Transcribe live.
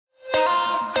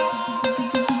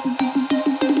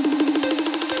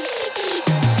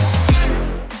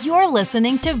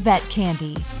listening to Vet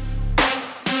Candy.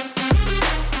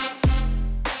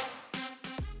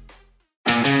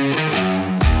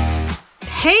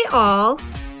 Hey all,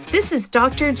 this is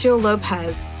Dr. Jill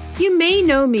Lopez. You may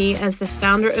know me as the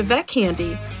founder of Vet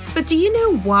Candy, but do you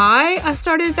know why I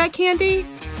started Vet Candy?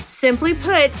 Simply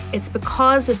put, it's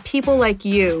because of people like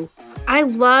you. I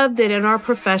love that in our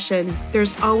profession,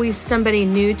 there's always somebody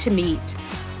new to meet.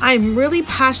 I'm really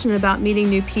passionate about meeting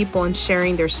new people and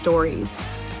sharing their stories.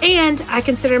 And I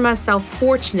consider myself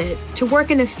fortunate to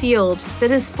work in a field that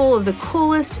is full of the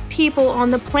coolest people on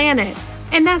the planet.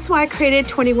 And that's why I created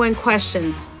 21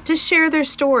 Questions, to share their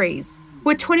stories.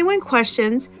 With 21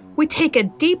 Questions, we take a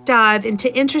deep dive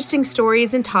into interesting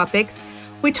stories and topics.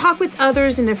 We talk with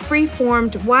others in a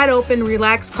free-formed, wide-open,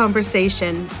 relaxed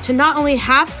conversation to not only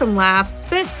have some laughs,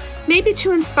 but maybe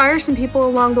to inspire some people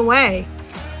along the way.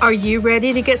 Are you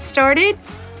ready to get started?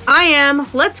 I am.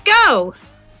 Let's go!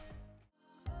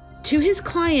 To his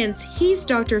clients, he's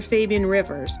Dr. Fabian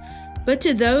Rivers, but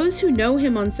to those who know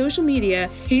him on social media,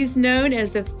 he's known as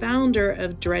the founder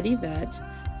of Dreddy Vet.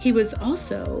 He was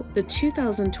also the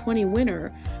 2020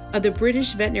 winner of the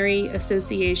British Veterinary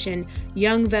Association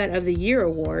Young Vet of the Year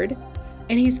Award,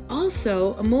 and he's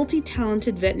also a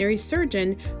multi-talented veterinary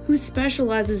surgeon who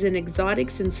specializes in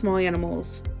exotics and small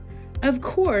animals. Of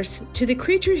course, to the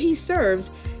creature he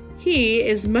serves, he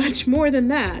is much more than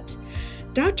that.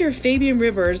 Dr. Fabian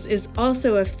Rivers is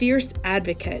also a fierce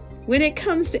advocate. When it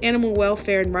comes to animal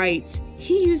welfare and rights,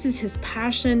 he uses his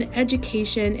passion,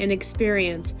 education, and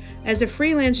experience as a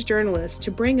freelance journalist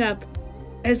to bring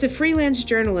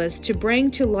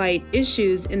to light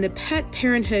issues in the pet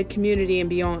parenthood community and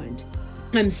beyond.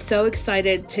 I'm so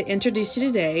excited to introduce you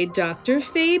today, Dr.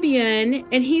 Fabian,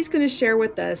 and he's going to share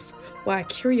with us why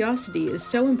curiosity is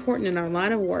so important in our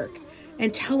line of work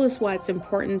and tell us why it's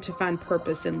important to find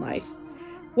purpose in life.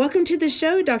 Welcome to the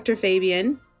show, Dr.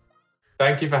 Fabian.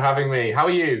 Thank you for having me. How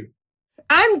are you?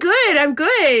 I'm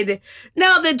good.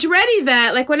 Now, the Dreddy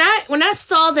Vet, like when I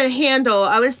saw the handle,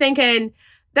 I was thinking,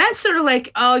 that's sort of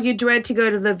like, oh, you dread to go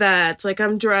to the vet. Like,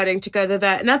 I'm dreading to go to the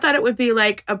vet. And I thought it would be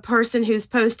like a person who's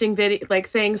posting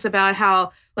things about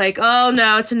how, like, oh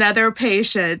no, it's another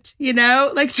patient,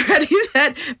 like Dreddy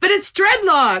Vet. But it's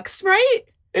dreadlocks, right?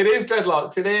 It is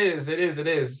dreadlocks. It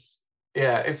is.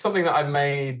 Yeah, it's something that I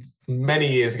made many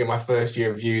years ago, my first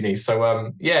year of uni. So,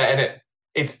 and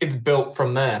it's built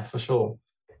from there for sure.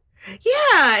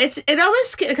 Yeah, it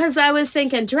almost, because I was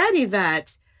thinking Dreddy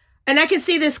Vet, and I could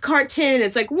see this cartoon.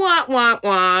 It's like wah wah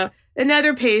wah,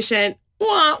 another patient,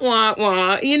 wah wah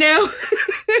wah.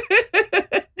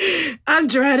 I'm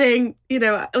dreading,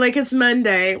 like it's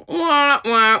Monday, wah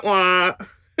wah wah.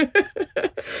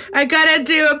 I gotta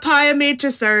do a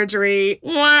pyometra surgery.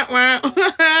 Wah, wah,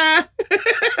 wah.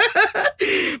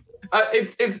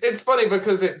 It's funny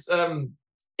because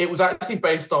it was actually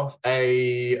based off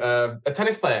a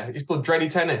tennis player. He's called Dreddy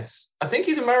Tennis. I think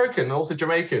he's American, also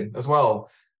Jamaican as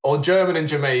well, or German and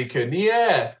Jamaican.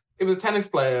 Yeah, it was a tennis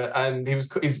player, and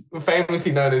he's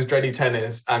famously known as Dreddy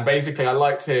Tennis. And basically, I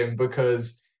liked him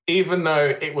because even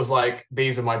though it was like,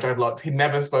 these are my dreadlocks, he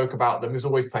never spoke about them. He was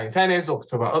always playing tennis or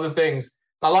talking about other things.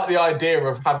 I like the idea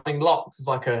of having locks as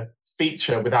like a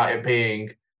feature without it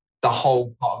being the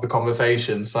whole part of the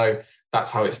conversation. So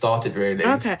that's how it started, really.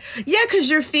 Okay. Yeah, because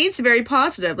your feed's very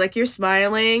positive. Like, you're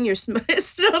smiling. It's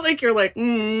not like you're like,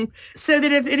 So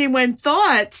that if anyone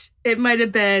thought it might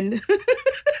have been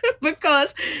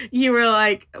because you were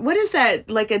like, what is that?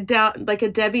 Like a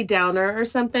Debbie Downer or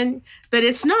something? But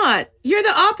it's not. You're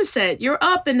the opposite. You're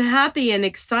up and happy and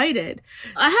excited.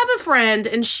 I have a friend,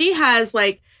 and she has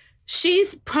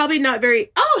she's probably not very,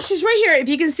 she's right here. If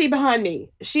you can see behind me,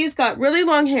 she's got really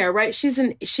long hair, right? She was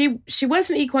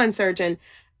an equine surgeon.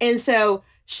 And so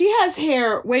she has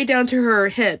hair way down to her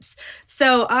hips.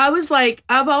 So I was like,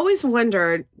 I've always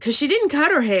wondered, because she didn't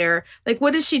cut her hair. Like,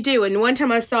 what did she do? And one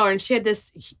time I saw her, and she had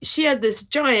this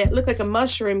giant, looked like a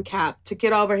mushroom cap to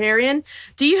get all of her hair in.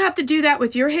 Do you have to do that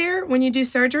with your hair when you do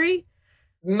surgery?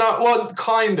 No, well,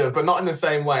 kind of, but not in the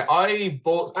same way. I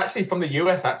bought, actually from the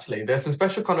US, there's some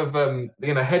special kind of,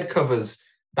 head covers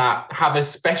that have a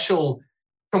special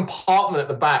compartment at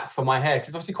the back for my hair, because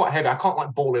it's obviously quite heavy. I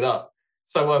can't ball it up.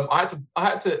 So I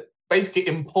had to basically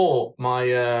import my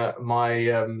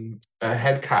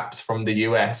head caps from the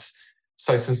US.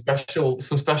 So some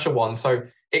special ones. So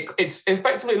it's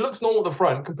effectively, it looks normal at the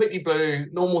front, completely blue,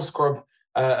 normal scrub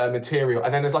material.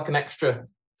 And then there's like an extra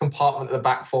compartment at the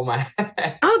back for my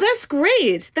hair. Oh, that's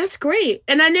great.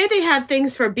 And I know they have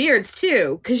things for beards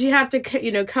too, because you have to,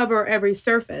 cover every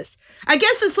surface. I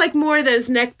guess it's like more of those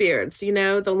neck beards,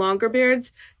 the longer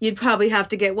beards. You'd probably have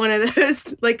to get one of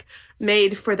those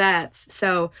made for that.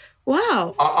 So,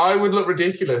 Wow. I would look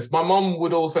ridiculous. My mom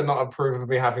would also not approve of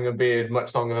me having a beard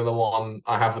much longer than the one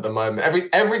I have at the moment.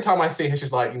 Every time I see her,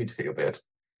 she's like, you need to cut your beard.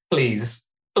 Please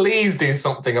do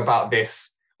something about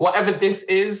this. Whatever this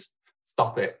is,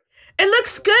 stop it. It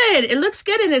looks good. It looks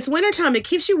good in it's wintertime. It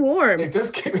keeps you warm. It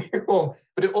does keep me warm.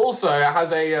 But it also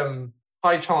has a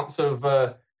high chance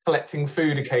of collecting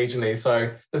food occasionally.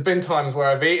 So there's been times where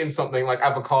I've eaten something like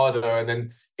avocado and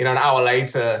then, an hour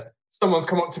later, someone's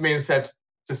come up to me and said,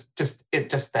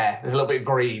 just there. There's a little bit of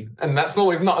green. And that's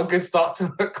always not a good start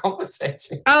to a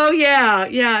conversation. Oh, yeah.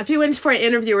 Yeah. If you went for an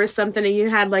interview or something and you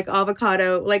had like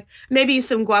avocado, like maybe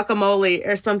some guacamole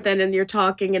or something, and you're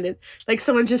talking and like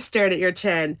someone just stared at your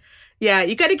chin. Yeah.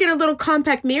 You got to get a little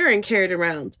compact mirror and carry it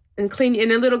around and clean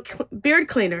in a little beard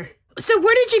cleaner. So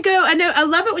where did you go? I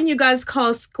love it when you guys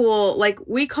call school, like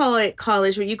we call it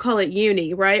college, but you call it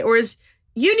uni, right? Or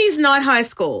uni's not high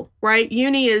school, right?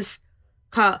 Uni is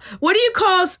What do you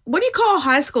call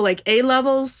high school? Like A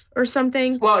levels or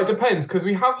something? Well, it depends because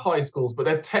we have high schools, but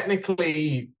they're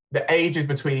technically the age is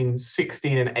between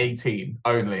 16 and 18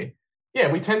 only.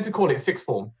 Yeah, we tend to call it sixth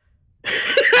form.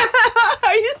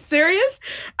 Are you serious?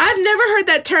 I've never heard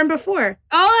that term before.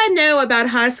 All I know about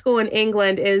high school in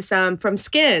England is from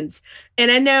Skins. And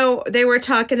I know they were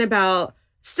talking about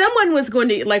someone was going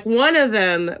to, like one of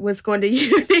them was going to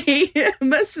uni.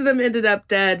 Most of them ended up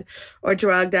dead or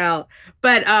drugged out.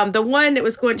 But the one that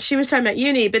was she was talking about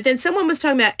uni, but then someone was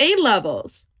talking about A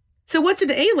levels. So what's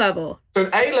an A level? So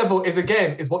an A level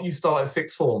is what you start at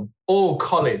sixth form or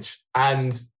college.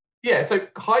 And yeah, so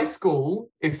high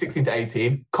school is 16 to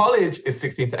 18. College is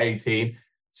 16 to 18.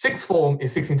 Sixth form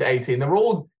is 16 to 18. They're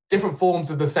all different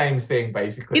forms of the same thing,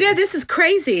 basically. This is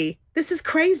crazy.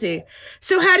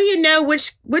 So how do you know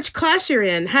which class you're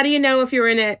in? How do you know if you're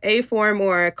in an A form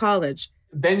or a college?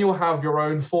 Then you'll have your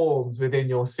own forms within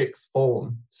your sixth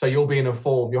form. So you'll be in a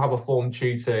form, you'll have a form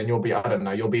tutor and you'll be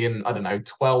in,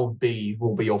 12B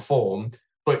will be your form,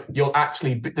 but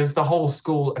there's the whole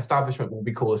school establishment will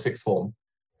be called a sixth form.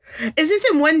 Is this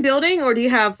in one building or do you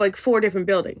have like 4 different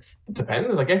buildings? It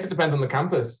depends. I guess it depends on the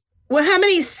campus. Well, how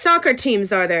many soccer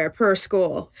teams are there per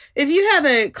school? If you have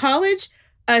a college,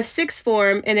 a sixth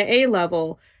form, and an A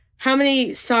level, how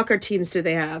many soccer teams do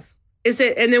they have? And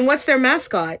then what's their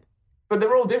mascot? But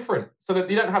they're all different. So that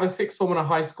you don't have a sixth form and a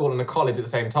high school and a college at the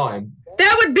same time.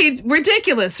 That would be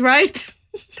ridiculous, right?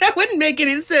 That wouldn't make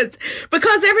any sense.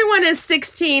 Because everyone is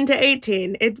 16 to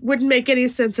 18. It wouldn't make any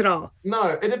sense at all.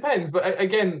 No, it depends. But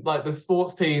again, like the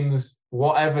sports teams,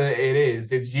 whatever it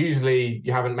is, it's usually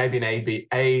you have maybe an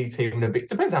A team and a B. It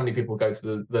depends how many people go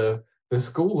to the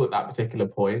school at that particular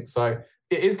point. So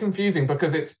it is confusing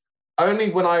because it's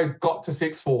only when I got to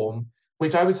sixth form,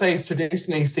 which I would say is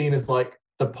traditionally seen as like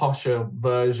the posher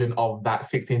version of that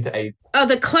 16 to 8. Oh,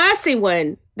 the classy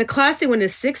one. The classy one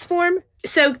is sixth form?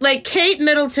 So, like, Kate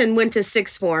Middleton went to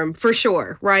sixth form, for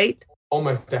sure, right?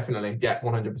 Almost definitely. Yeah,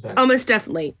 100%. Almost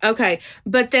definitely. Okay.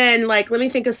 But then, like, let me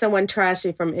think of someone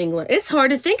trashy from England. It's hard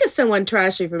to think of someone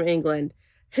trashy from England.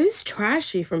 Who's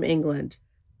trashy from England?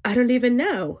 I don't even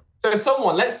know. So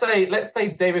someone, let's say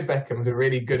David Beckham is a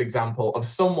really good example of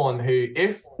someone who,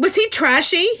 Was he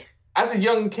trashy? As a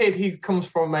young kid, he comes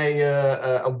from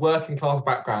a working class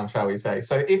background, shall we say.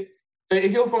 So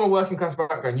if you're from a working class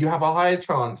background, you have a higher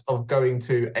chance of going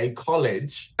to a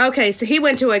college. Okay, so he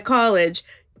went to a college.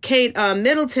 Kate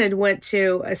Middleton went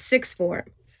to a sixth form.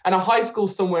 And a high school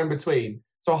somewhere in between.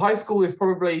 So a high school is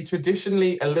probably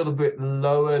traditionally a little bit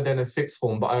lower than a sixth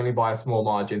form, but only by a small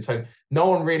margin. So no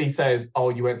one really says,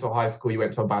 oh, you went to a high school, you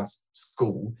went to a bad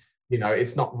school.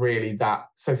 It's not really that.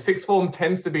 So sixth form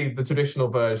tends to be the traditional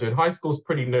version. High school's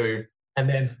pretty new. And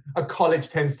then a college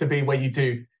tends to be where you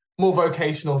do more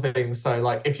vocational things. So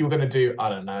like if you were going to do, I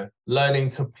don't know,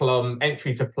 learning to plumb,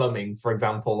 entry to plumbing, for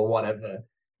example, or whatever,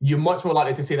 you're much more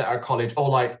likely to see that at a college or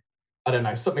like, I don't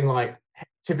know, something like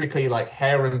typically like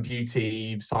hair and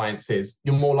beauty sciences.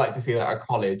 You're more likely to see that at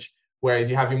college, whereas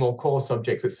you have your more core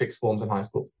subjects at sixth forms and high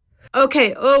school.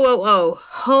 Okay. Oh.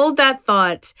 Hold that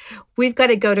thought. We've got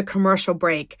to go to commercial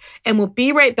break and we'll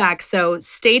be right back. So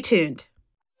stay tuned.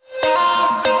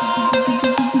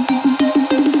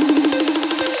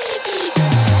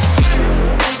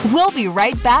 We'll be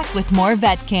right back with more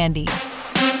Vet Candy.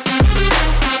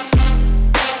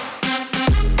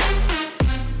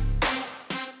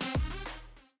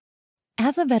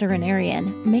 As a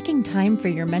veterinarian, making time for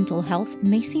your mental health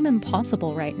may seem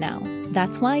impossible right now.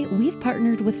 That's why we've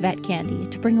partnered with Vet Candy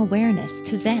to bring awareness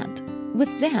to Zant. With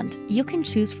Zant, you can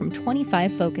choose from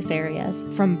 25 focus areas,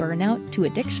 from burnout to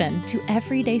addiction to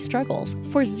everyday struggles,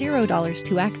 for $0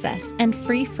 to access and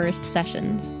free first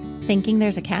sessions. Thinking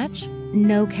there's a catch?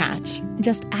 No catch,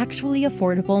 just actually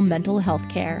affordable mental health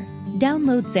care.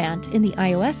 Download Zant in the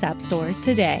iOS App Store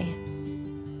today.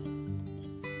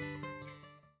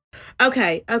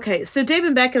 Okay. So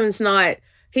David Beckham's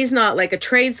he's not like a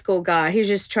trade school guy. He's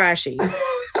just trashy.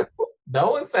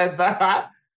 No one said that.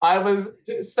 I was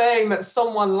saying that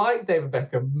someone like David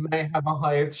Beckham may have a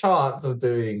higher chance of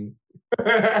doing.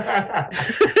 Okay.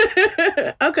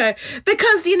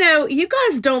 Because, you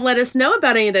guys don't let us know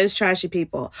about any of those trashy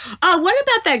people. What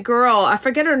about that girl? I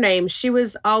forget her name. She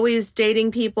was always dating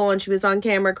people and she was on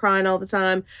camera crying all the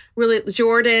time. Really,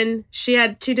 Jordan. She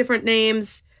had 2 different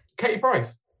names. Katie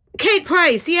Price. Kate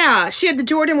Price, yeah. She had the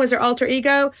Jordan was her alter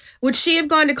ego. Would she have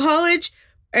gone to college,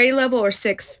 A-level or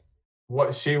 6?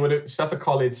 What she would have, that's a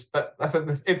college.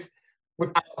 It's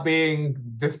without being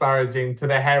disparaging to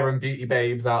the hair and beauty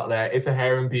babes out there. It's a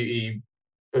hair and beauty,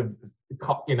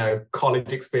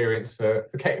 college experience for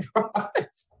Kate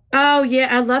Price. Oh, yeah.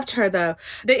 I loved her, though.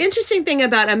 The interesting thing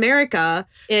about America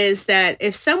is that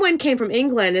if someone came from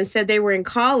England and said they were in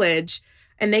college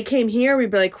and they came here, we'd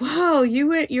be like, whoa,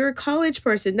 you're a college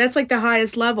person. That's like the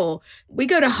highest level. We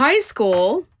go to high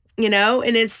school,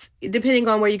 and it's depending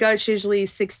on where you go, it's usually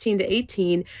 16 to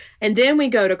 18. And then we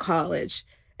go to college.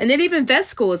 And then even vet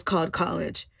school is called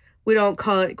college. We don't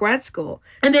call it grad school.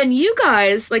 And then you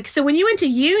guys, so when you went to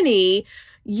uni,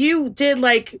 you did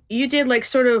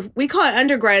sort of, we call it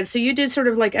undergrad. So you did sort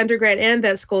of like undergrad and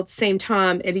vet school at the same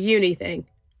time at a uni thing.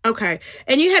 Okay.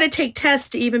 And you had to take tests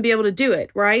to even be able to do it,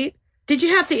 right? Did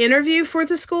you have to interview for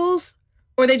the schools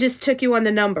or they just took you on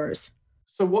the numbers?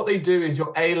 So what they do is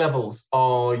your A-levels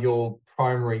are your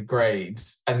primary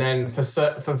grades. And then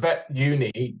for vet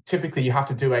uni, typically you have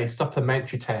to do a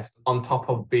supplementary test on top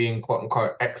of being quote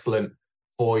unquote excellent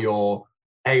for your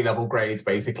A-level grades,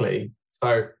 basically.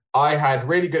 So I had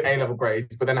really good A-level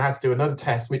grades, but then I had to do another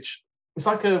test, which is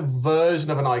like a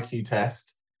version of an IQ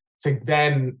test and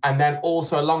then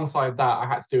also alongside that, I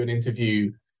had to do an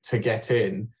interview to get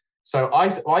in. So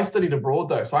I studied abroad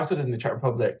though. So I studied in the Czech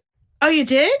Republic. Oh, you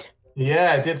did?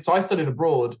 Yeah, I did. So I studied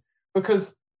abroad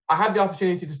because I had the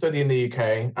opportunity to study in the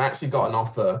UK. I actually got an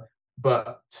offer,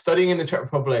 but studying in the Czech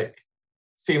Republic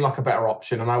seemed like a better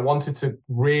option. And I wanted to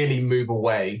really move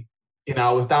away.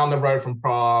 I was down the road from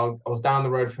Prague. I was down the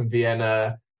road from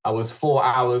Vienna. I was 4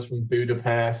 hours from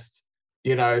Budapest,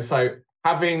 so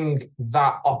having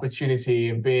that opportunity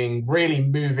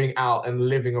and moving out and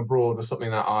living abroad was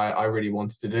something that I really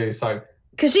wanted to do. So,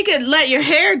 because you could let your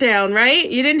hair down, right?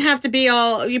 You didn't have to be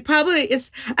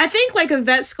I think like a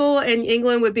vet school in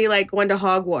England would be like going to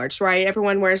Hogwarts, right?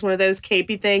 Everyone wears one of those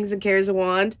capey things and carries a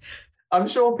wand. I'm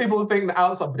sure people think the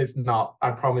outside, but it's not.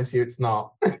 I promise you it's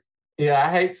not. Yeah,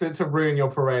 I hate to ruin your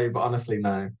parade, but honestly,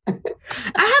 no. I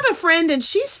have a friend and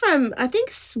she's from, I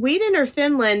think, Sweden or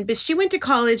Finland, but she went to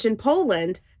college in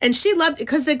Poland and she loved it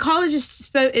because the college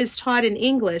is taught in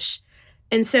English.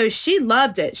 And so she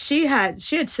loved it. She had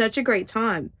such a great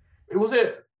time. Was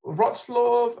it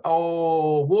Wrocław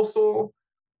or Warsaw?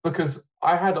 Because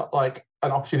I had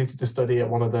an opportunity to study at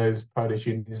one of those Polish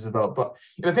unis as well. But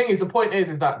the thing is, the point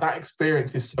is that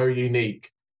experience is so unique.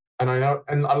 And I know,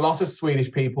 and a lot of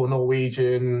Swedish people,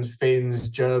 Norwegians, Finns,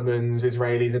 Germans,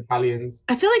 Israelis, Italians.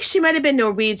 I feel like she might have been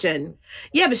Norwegian.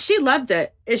 Yeah, but she loved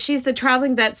it. She's the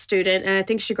traveling vet student, and I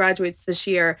think she graduates this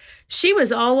year. She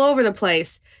was all over the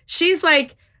place. She's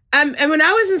like, and when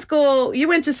I was in school, you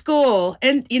went to school,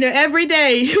 and every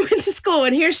day you went to school,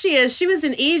 and here she is. She was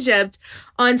in Egypt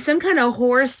on some kind of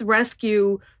horse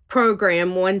rescue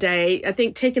program one day, I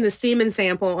think taking a semen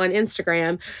sample on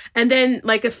Instagram. And then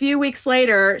like a few weeks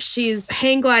later, she's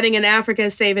hang gliding in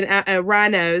Africa saving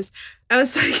rhinos. I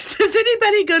was like, does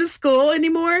anybody go to school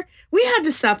anymore? We had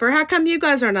to suffer. How come you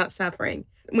guys are not suffering?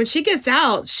 When she gets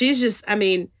out, she's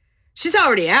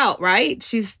already out, right?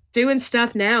 She's doing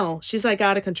stuff now. She's like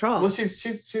out of control. Well,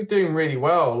 she's doing really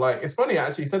well. Like, it's funny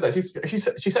actually you said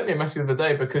that. She sent me a message the other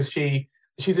day because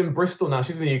she's in Bristol now.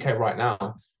 She's in the UK right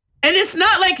now. And it's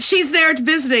not like she's there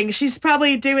visiting. She's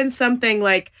probably doing something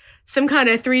like some kind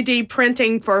of 3D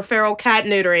printing for feral cat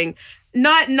neutering.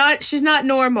 She's not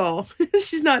normal.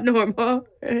 She's not normal.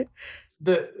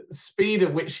 The speed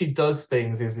at which she does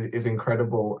things is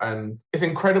incredible. And it's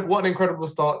incredible. What an incredible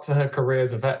start to her career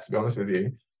as a vet, to be honest with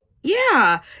you.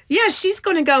 Yeah. Yeah, she's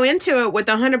going to go into it with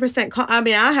 100%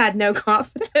 I had no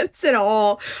confidence at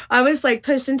all. I was like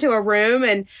pushed into a room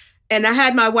and I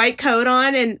had my white coat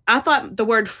on and I thought the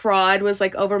word fraud was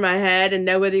like over my head and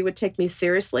nobody would take me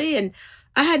seriously. And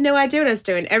I had no idea what I was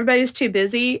doing. Everybody was too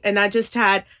busy. And I just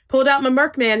had pulled out my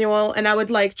Merck manual and I would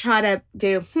like try to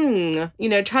go,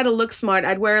 try to look smart.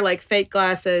 I'd wear like fake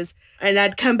glasses. and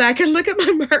I'd come back and look at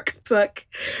my Merc book.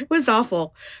 It was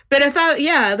awful. But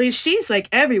at least she's like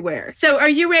everywhere. So are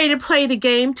you ready to play the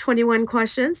game 21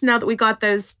 questions now that we got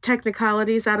those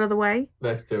technicalities out of the way?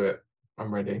 Let's do it.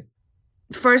 I'm ready.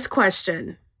 First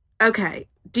question. Okay.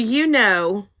 Do you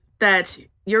know that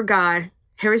your guy,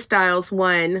 Harry Styles,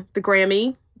 won the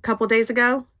Grammy a couple days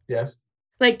ago? Yes.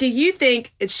 Like, do you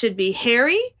think it should be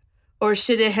Harry or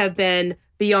should it have been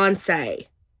Beyonce?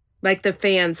 Like the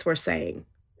fans were saying.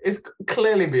 It's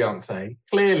clearly Beyonce.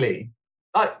 Clearly.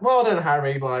 Like, well done,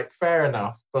 Harry. Like, fair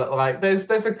enough. But like,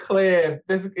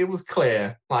 it was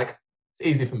clear. Like, it's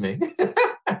easy for me.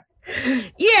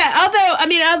 Yeah, although, I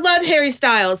mean, I love Harry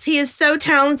Styles. He is so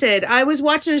talented. I was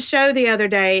watching a show the other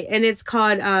day and it's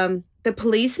called The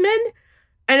Policeman.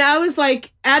 And I was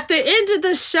like, at the end of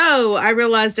the show, I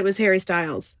realized it was Harry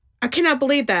Styles. I cannot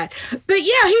believe that. But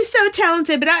yeah, he's so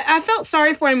talented. But I felt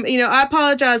sorry for him. You know, I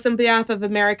apologize on behalf of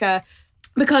America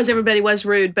because everybody was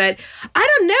rude. But I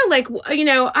don't know, like, you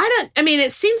know,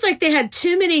 it seems like they had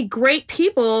too many great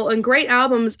people and great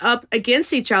albums up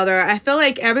against each other. I feel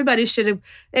like everybody should have,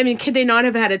 could they not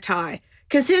have had a tie?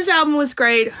 Because his album was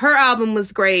great. Her album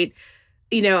was great.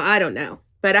 You know, I don't know.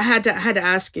 But I had to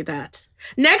ask you that.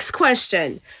 Next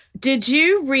question. Did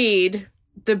you read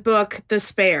the book, The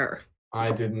Spare?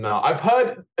 I did not. I've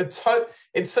heard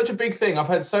it's such a big thing. I've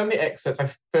heard so many excerpts. I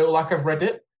feel like I've read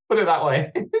it. Put it that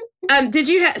way. Did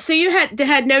you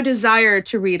had no desire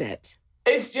to read it?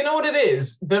 It's, you know what it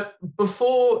is? That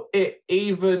before it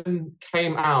even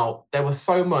came out, there was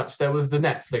so much. There was the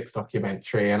Netflix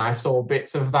documentary, and I saw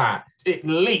bits of that. It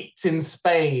leaked in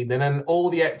Spain, and then all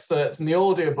the excerpts and the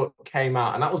audiobook came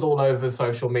out, and that was all over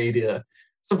social media.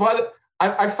 So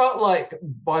I felt like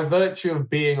by virtue of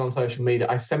being on social media,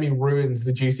 I semi-ruined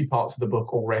the juicy parts of the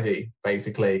book already,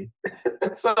 basically.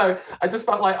 So I just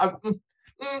felt like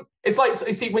it's like,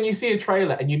 you see, when you see a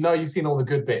trailer and you know you've seen all the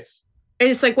good bits.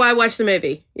 It's like, why watch the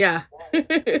movie? Yeah.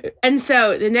 And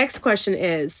so the next question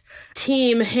is,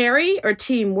 Team Harry or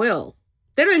Team Will?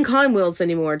 They don't even call him Wills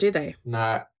anymore, do they?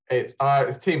 No, it's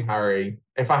Team Harry.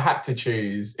 If I had to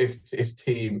choose,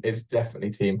 it's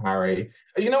definitely Team Harry.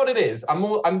 You know what it is?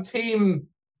 I'm team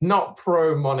not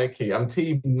pro monarchy. I'm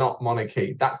team not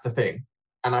monarchy. That's the thing.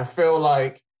 And I feel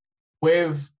like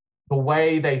with the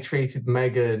way they treated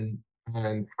Meghan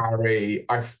and Harry,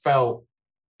 I felt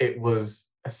it was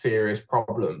a serious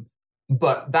problem.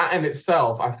 But that in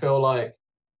itself, I feel like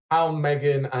how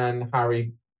Meghan and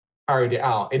Harry carried it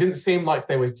out, it didn't seem like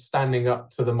they were standing up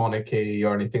to the monarchy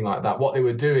or anything like that. What they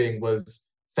were doing was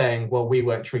saying, well, we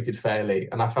weren't treated fairly.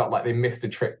 And I felt like they missed a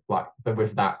trick like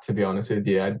with that, to be honest with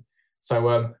you.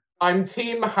 So I'm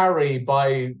Team Harry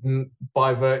by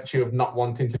virtue of not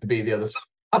wanting to be the other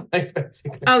side,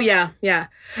 basically. Oh, yeah.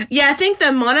 I think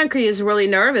the monarchy is really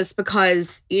nervous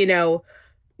because, you know,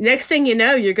 next thing you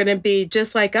know, you're going to be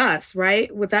just like us,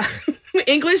 right? Without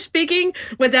English speaking,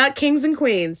 without kings and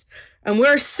queens. And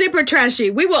we're super trashy.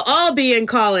 We will all be in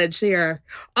college here.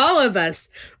 All of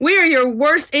us. We are your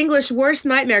worst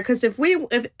nightmare. Because if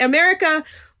America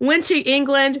went to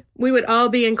England, we would all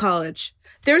be in college.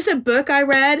 There's a book I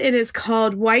read, and it's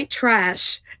called White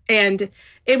Trash. And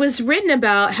it was written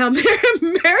about how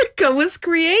America was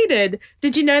created.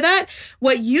 Did you know that?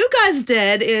 What you guys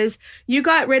did is you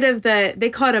got rid of they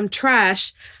called them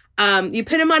trash. You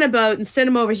put them on a boat and sent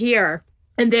them over here.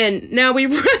 And then now we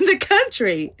run the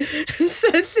country.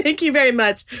 So thank you very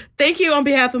much. Thank you on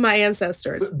behalf of my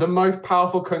ancestors. The most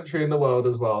powerful country in the world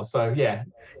as well. So, yeah.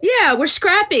 Yeah, we're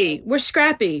scrappy. We're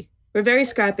very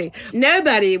scrappy.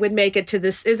 Nobody would make it to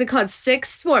this. Is it called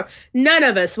sixth form? None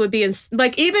of us would be in,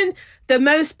 like, even the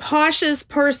most poshest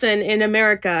person in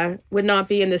America would not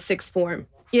be in the sixth form.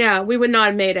 Yeah, we would not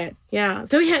have made it. Yeah.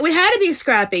 So we had to be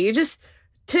scrappy. You just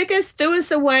took us, threw us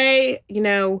away, you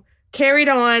know, carried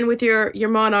on with your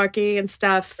monarchy and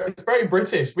stuff. It's very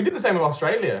British. We did the same with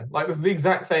Australia. Like, this is the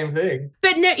exact same thing.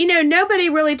 But no, you know, nobody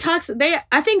really talks.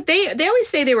 I think they always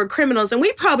say they were criminals, and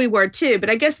we probably were too. But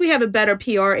I guess we have a better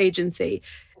PR agency.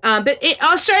 But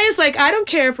Australia's like, I don't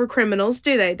care if we're criminals,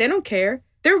 do they? They don't care.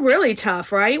 They're really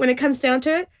tough, right? When it comes down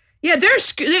to it. Yeah, they're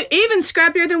even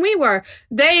scrappier than we were.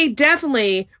 They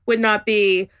definitely would not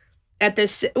be at the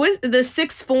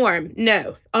sixth form.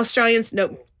 No, Australians,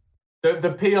 no.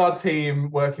 The PR team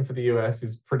working for the US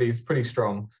is pretty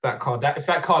strong. It's that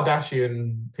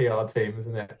Kardashian PR team,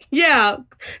 isn't it? Yeah.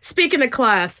 Speaking of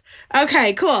class.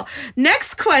 Okay, cool.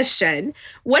 Next question.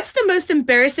 What's the most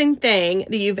embarrassing thing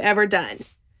that you've ever done?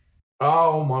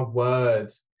 Oh, my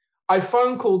word. I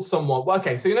phone called someone.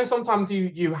 Okay, so, you know, sometimes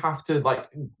you have to, like,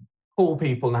 call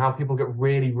people and how people get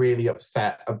really, really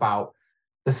upset about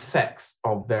the sex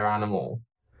of their animal.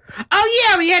 Oh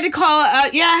yeah, we had to call.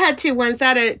 Yeah, I had to once. I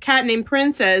had a cat named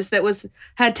Princess that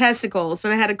had testicles,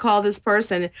 and I had to call this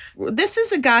person. This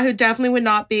is a guy who definitely would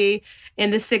not be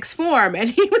in the sixth form, and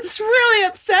he was really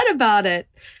upset about it.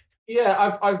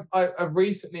 Yeah, I've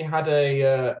recently had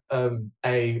a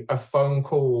phone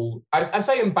call. I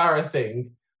say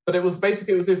embarrassing, but it was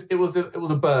basically it was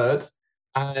a bird,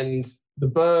 and the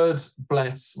bird,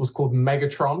 bless, was called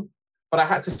Megatron. But I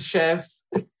had to share,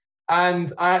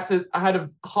 and I had a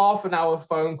half an hour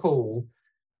phone call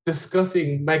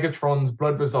discussing Megatron's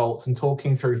blood results and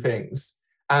talking through things.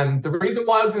 And the reason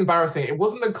why it was embarrassing, it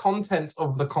wasn't the content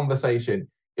of the conversation.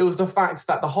 It was the fact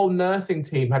that the whole nursing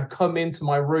team had come into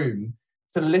my room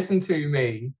to listen to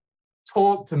me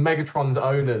talk to Megatron's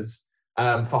owners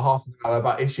for half an hour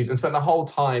about issues and spent the whole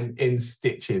time in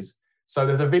stitches. So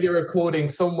there's a video recording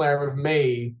somewhere of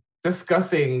me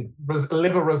discussing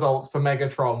liver results for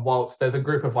Megatron whilst there's a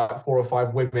group of like 4 or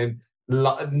 5 women,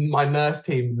 my nurse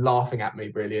team, laughing at me.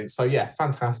 Brilliant. So yeah,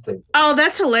 fantastic. Oh,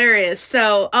 that's hilarious.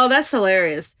 That's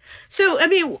hilarious. So, I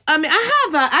mean,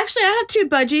 I have 2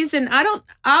 budgies, and I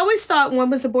always thought one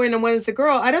was a boy and one was a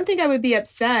girl. I don't think I would be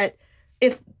upset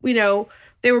if,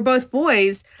 they were both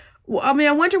boys. I mean,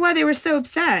 I wonder why they were so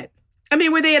upset. I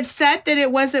mean, were they upset that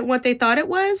it wasn't what they thought it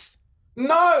was?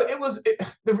 No,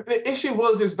 the issue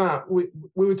is that we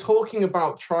were talking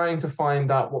about trying to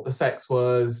find out what the sex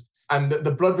was, and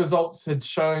the blood results had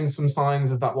shown some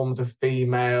signs of that one was a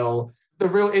female. The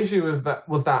real issue was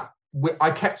that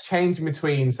I kept changing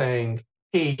between saying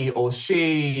he or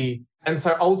she, and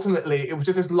so ultimately it was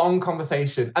just this long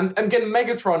conversation. And again,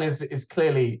 Megatron is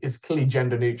clearly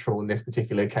gender neutral in this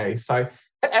particular case, so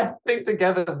everything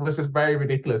together was just very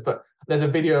ridiculous. But there's a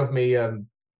video of me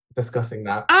discussing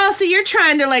that. Oh, so you're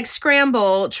trying to like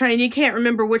scramble, you can't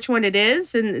remember which one it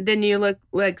is, and then you look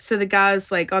like, so the guy's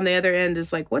like on the other end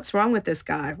is like, what's wrong with this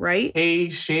guy, right? He,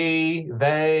 she,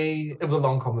 they. It was a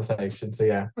long conversation, so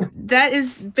yeah. That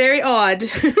is very odd.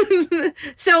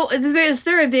 So is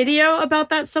there a video about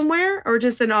that somewhere, or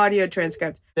just an audio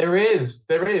transcript? There is.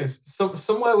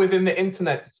 Somewhere within the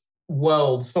internet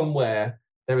world, somewhere,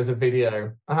 there is a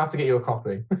video. I'll have to get you a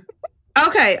copy.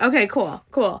 Okay,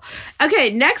 cool.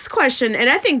 Okay, next question, and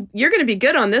I think you're going to be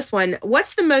good on this one.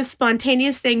 What's the most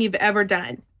spontaneous thing you've ever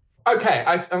done? Okay,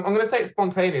 I'm going to say it's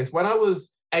spontaneous. When I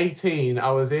was 18,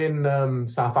 I was in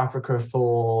South Africa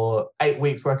for 8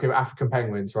 weeks working with African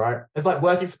penguins, right? It's like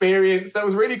work experience. That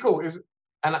was really cool.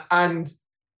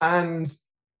 And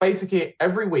basically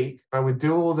every week I would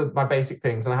do all my basic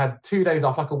things, and I had 2 days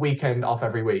off, like a weekend off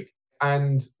every week.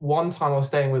 And one time I was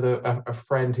staying with a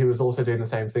friend who was also doing the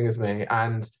same thing as me.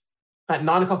 And at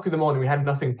 9 o'clock in the morning, we had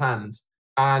nothing planned.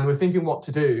 And we're thinking what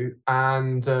to do.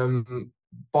 And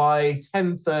by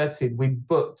 10:30, we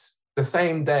booked the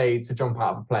same day to jump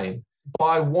out of a plane.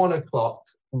 By 1 o'clock,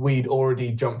 we'd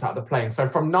already jumped out of the plane. So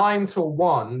from 9 till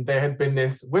 1, there had been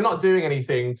this, we're not doing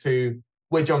anything, to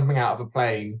we're jumping out of a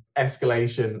plane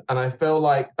escalation. And I feel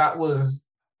like that was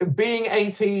being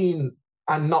 18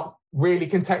 and not really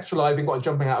contextualizing what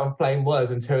jumping out of a plane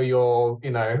was until you're,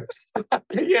 yeah,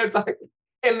 it's like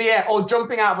in the air, or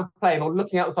jumping out of a plane, or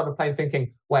looking outside of a plane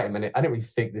thinking, wait a minute, I didn't really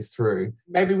think this through.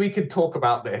 Maybe we could talk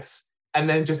about this, and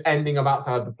then just ending up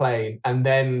outside the plane. And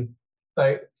then,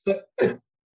 so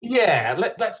yeah,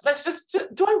 let's just,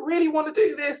 do I really want to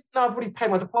do this? No, I've already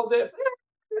paid my deposit.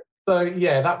 So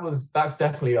yeah, that's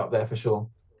definitely up there for sure.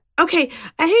 Okay,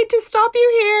 I hate to stop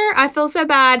you here. I feel so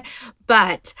bad,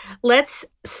 but let's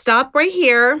stop right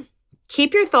here.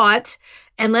 Keep your thought,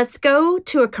 and let's go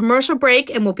to a commercial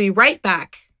break, and we'll be right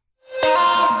back.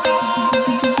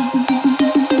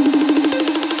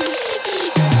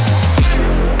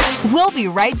 We'll be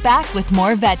right back with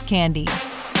more Vet Candy.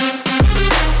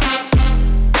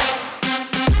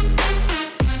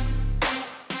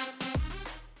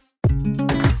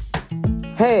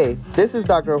 Hey, this is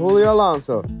Dr. Julio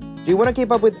Alonso. Do you want to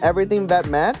keep up with everything Vet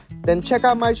Med? Then check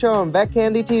out my show on Vet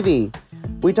Candy TV.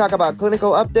 We talk about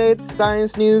clinical updates,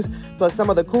 science news, plus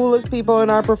some of the coolest people in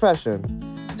our profession.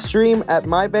 Stream at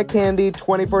My Vet Candy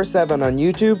 24/7 on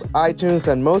YouTube, iTunes,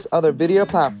 and most other video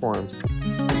platforms.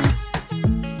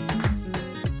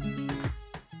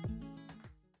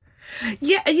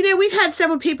 Yeah, we've had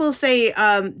several people say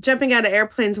jumping out of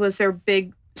airplanes was their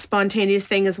big spontaneous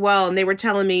thing as well. And they were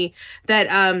telling me that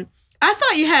I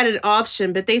thought you had an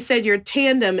option, but they said you're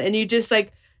tandem and you just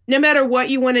like, no matter what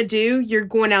you want to do, you're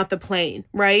going out the plane,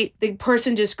 right? The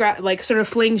person just sort of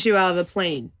flings you out of the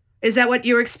plane. Is that what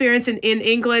your experience in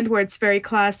England, where it's very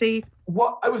classy?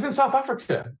 What? I was in South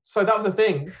Africa, so that was the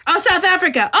thing. Oh, South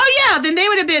Africa. Oh, yeah. Then they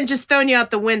would have been just throwing you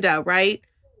out the window, right?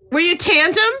 Were you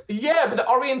tandem? Yeah, but the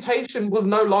orientation was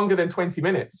no longer than 20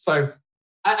 minutes. So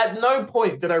At no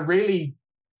point did I really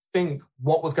think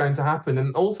what was going to happen.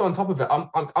 And also on top of it,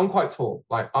 I'm quite tall.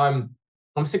 Like I'm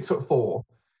 6'4",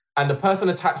 and the person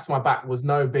attached to my back was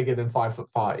no bigger than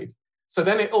 5'5". So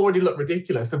then it already looked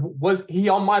ridiculous. So was he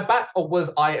on my back or was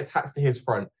I attached to his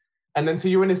front? And then so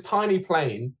you're in this tiny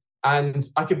plane, and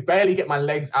I could barely get my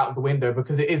legs out of the window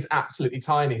because it is absolutely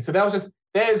tiny. So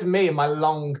there's me and my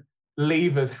long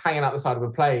levers hanging out the side of a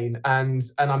plane, and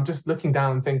I'm just looking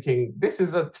down and thinking, this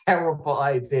is a terrible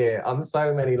idea on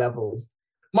so many levels.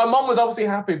 My mom was obviously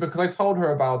happy because I told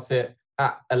her about it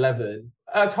at 11.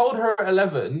 I told her at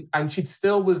 11, and she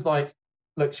still was like,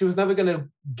 look, she was never going to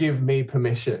give me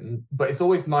permission, but it's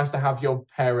always nice to have your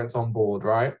parents on board,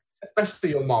 right? Especially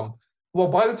your mom. Well,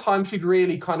 by the time she'd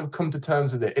really kind of come to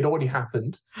terms with it, it already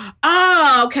happened.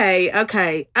 Oh, okay.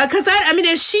 Because I mean,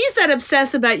 if she's that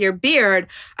obsessed about your beard,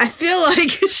 I feel like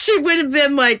she would have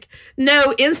been like,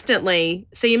 no, instantly.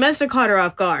 So you must have caught her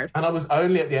off guard. And I was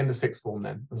only at the end of sixth form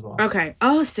then as well. Okay.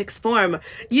 Oh, sixth form.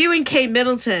 You and Kate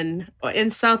Middleton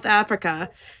in South Africa.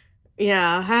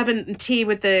 Yeah, having tea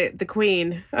with the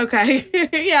queen. Okay.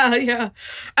 Yeah.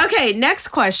 Okay, next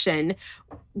question.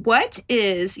 What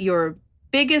is your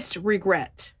biggest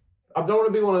regret? I don't want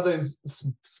to be one of those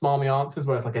smarmy answers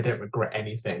where it's like, I don't regret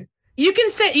anything. You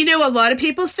can say, a lot of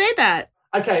people say that.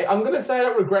 Okay, I'm going to say I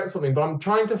don't regret something, but I'm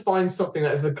trying to find something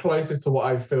that is the closest to what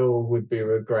I feel would be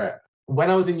regret.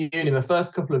 When I was in uni, the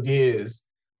first couple of years,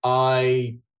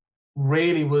 I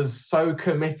really was so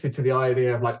committed to the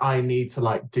idea of like, I need to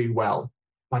like do well.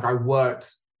 Like I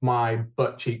worked my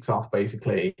butt cheeks off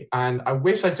basically. And I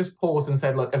wish I just paused and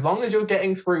said, look, as long as you're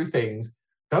getting through things,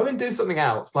 go and do something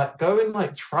else. Like go and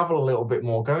like travel a little bit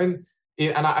more. And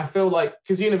I feel like,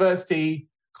 because university,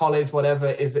 college, whatever,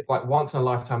 is like once in a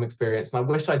lifetime experience. And I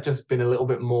wish I'd just been a little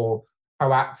bit more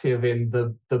proactive in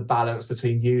the balance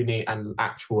between uni and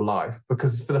actual life.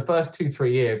 Because for the first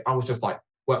 2-3 years, I was just like,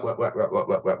 work. Well,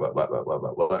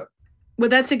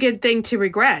 that's a good thing to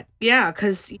regret. Yeah,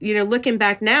 because, looking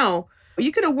back now,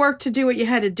 you could have worked to do what you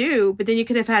had to do, but then you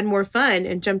could have had more fun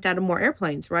and jumped out of more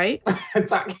airplanes, right?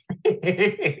 Exactly.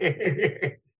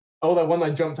 Although when I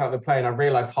jumped out of the plane, I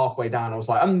realized halfway down, I was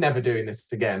like, I'm never doing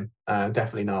this again.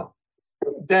 Definitely not.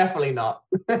 Definitely not.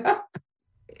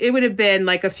 It would have been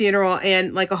like a funeral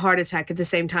and like a heart attack at the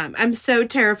same time. I'm so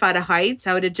terrified of heights.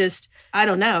 I would have just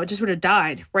would have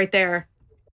died right there.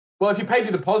 Well, if you paid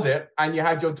your deposit and you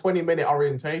had your 20-minute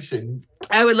orientation,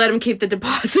 I would let him keep the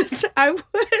deposit. I would.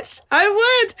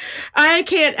 I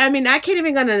can't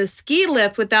even go on a ski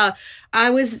lift without,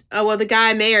 the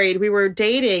guy I married, we were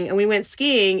dating and we went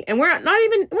skiing and we're in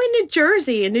New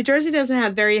Jersey, and New Jersey doesn't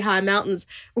have very high mountains.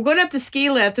 We're going up the ski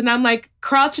lift and I'm like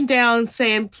crouching down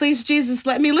saying, please, Jesus,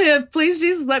 let me live. Please,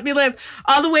 Jesus, let me live,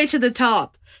 all the way to the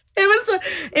top.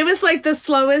 It was like the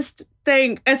slowest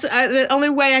thing. It's the only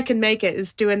way I can make it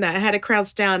is doing that. I had to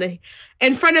crouch down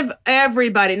in front of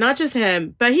everybody, not just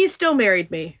him, but he still married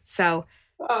me. So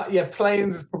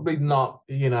planes is probably not,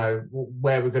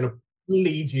 where we're going to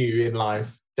lead you in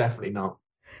life. Definitely not.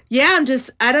 Yeah,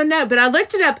 I don't know. But I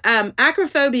looked it up.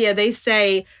 Acrophobia, they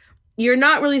say you're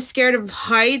not really scared of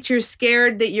heights. You're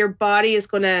scared that your body is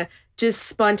going to just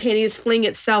spontaneous fling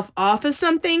itself off of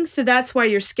something. So that's why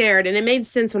you're scared. And it made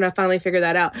sense when I finally figured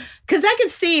that out. Because I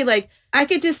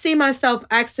could just see myself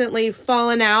accidentally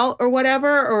falling out or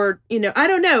whatever. Or, I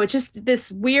don't know. It's just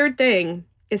this weird thing.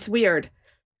 It's weird.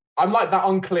 I'm like that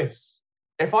on cliffs.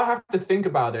 If I have to think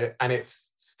about it and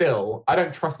it's still, I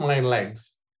don't trust my own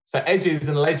legs. So edges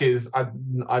and ledges,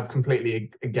 I completely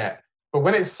get. But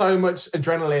when it's so much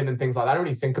adrenaline and things like that, I don't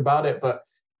really think about it. But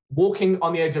walking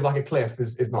on the edge of like a cliff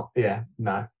is not,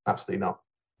 no, absolutely not.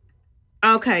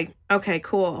 Okay,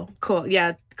 cool.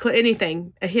 Yeah,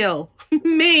 anything, a hill.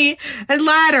 Me, a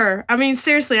ladder. I mean,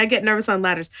 seriously, I get nervous on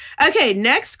ladders. Okay,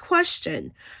 next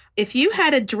question. If you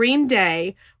had a dream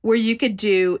day where you could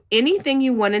do anything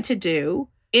you wanted to do,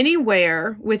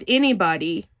 anywhere, with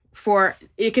anybody,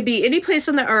 it could be any place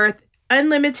on the earth,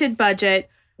 unlimited budget,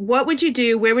 what would you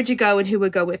do? Where would you go? And who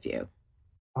would go with you?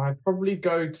 I'd probably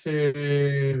go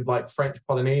to like French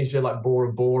Polynesia, like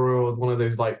Bora Bora, or one of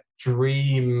those like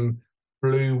dream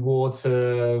blue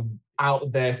water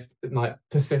out there, like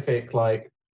Pacific,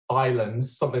 like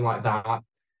islands, something like that.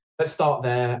 Let's start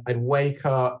there. I'd wake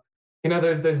up,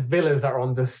 those villas that are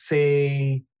on the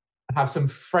sea. I'd have some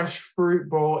fresh fruit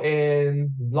brought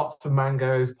in, lots of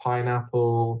mangoes,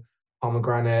 pineapple,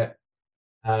 pomegranate.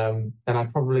 Then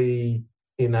I'd probably,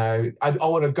 I'd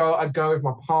go with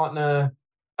my partner.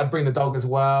 I'd bring the dog as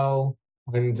well,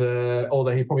 and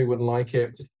although he probably wouldn't like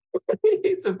it.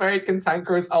 He's a very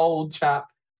cantankerous old chap,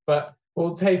 but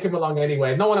we'll take him along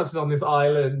anyway. No one else is on this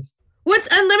island. What's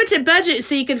unlimited budget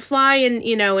so you could fly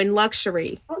in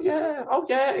luxury? Oh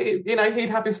yeah. He'd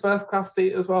have his first class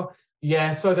seat as well.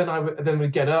 Yeah. So then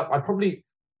we'd get up.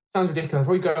 Sounds ridiculous.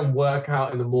 We'd go and work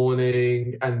out in the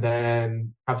morning, and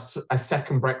then have a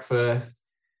second breakfast,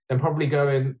 then probably go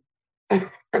in.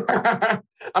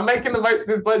 I'm making the most of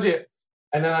this budget.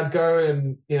 And then I'd go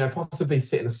and, possibly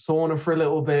sit in a sauna for a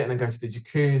little bit, and then go to the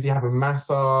jacuzzi, have a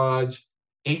massage,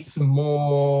 eat some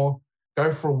more,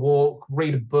 go for a walk,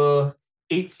 read a book,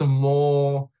 eat some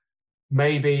more,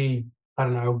 maybe, I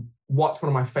don't know, watch one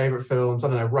of my favorite films, I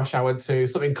don't know, Rush Hour 2,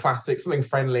 something classic, something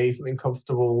friendly, something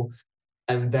comfortable.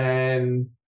 And then,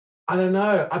 I don't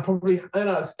know,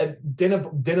 a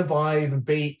dinner by the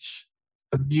beach,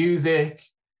 the music.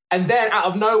 And then out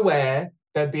of nowhere,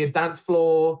 there'd be a dance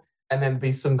floor, and then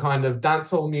be some kind of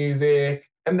dancehall music,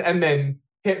 and then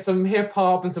hit some hip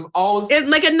hop and some Oz. It's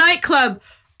like a nightclub.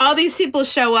 All these people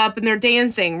show up and they're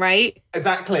dancing, right?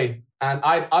 Exactly. And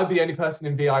I'd be the only person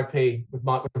in VIP with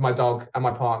my dog and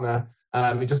my partner.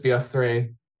 It'd just be us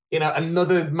three.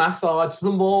 Another massage,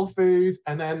 some more food,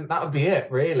 and then that would be it,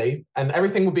 really. And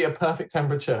everything would be at perfect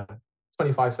temperature,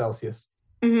 25 Celsius.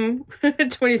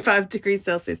 25 degrees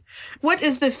Celsius. What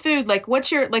is the food like?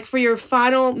 What's your for your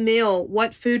final meal?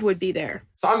 What food would be there?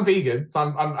 So I'm vegan.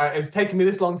 So it's taken me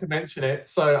this long to mention it.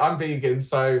 So I'm vegan.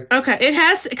 So okay, it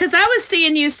has, because I was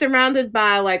seeing you surrounded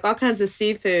by all kinds of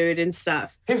seafood and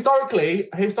stuff. Historically,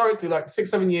 like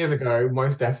 6-7 years ago,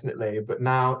 most definitely. But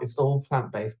now it's all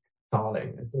plant-based,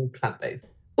 darling. It's all plant-based.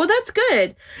 Well, that's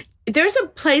good. There's a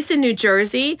place in New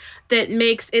Jersey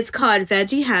it's called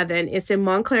Veggie Heaven. It's in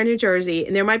Montclair, New Jersey.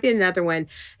 And there might be another one.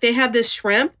 They have this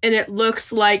shrimp and it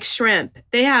looks like shrimp.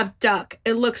 They have duck.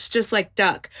 It looks just like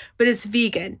duck, but it's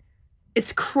vegan.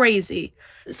 It's crazy.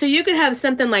 So you could have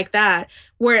something like that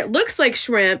where it looks like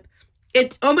shrimp.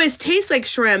 It almost tastes like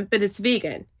shrimp, but it's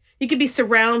vegan. You could be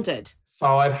surrounded. So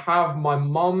I'd have my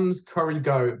mom's curry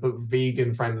goat, but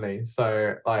vegan friendly.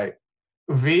 So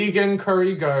vegan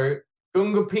curry goat,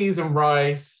 gunga peas and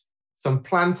rice, some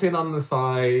plantain on the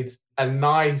side, a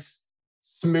nice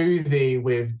smoothie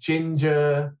with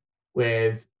ginger,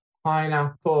 with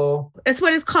pineapple. That's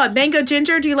what it's called. Mango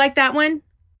ginger. Do you like that one?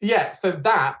 Yeah, so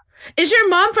that. Is your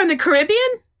mom from the Caribbean?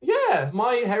 Yes.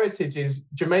 My heritage is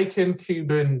Jamaican,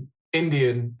 Cuban,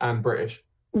 Indian, and British.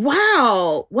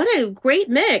 Wow. What a great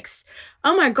mix.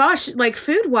 Oh my gosh.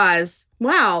 Food-wise.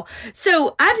 Wow.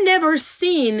 So I've never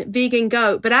seen vegan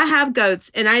goat, but I have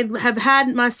goats, and I have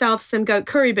had myself some goat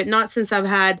curry, but not since I've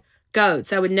had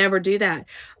goats. I would never do that.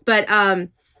 But I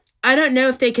don't know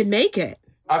if they could make it.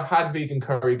 I've had vegan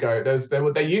curry goat.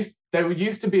 There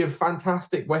used to be a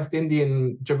fantastic West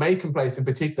Indian Jamaican place in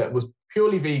particular that was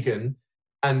purely vegan.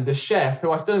 And the chef,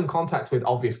 who I'm still in contact with,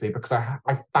 obviously, because I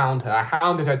found her, I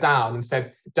hounded her down and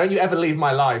said, don't you ever leave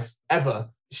my life, ever.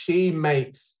 She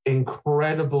makes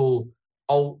incredible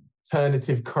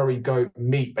alternative curry goat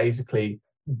meat, basically.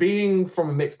 Being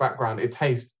from a mixed background, it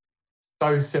tastes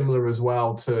so similar as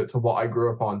well to what I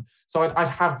grew up on. So I'd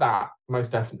have that,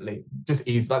 most definitely. Just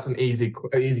easy. That's an easy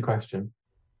question.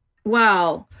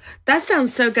 Wow. That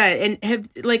sounds so good. And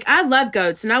I love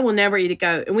goats, and I will never eat a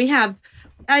goat. And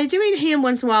I do eat ham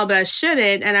once in a while, but I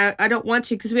shouldn't, and I don't want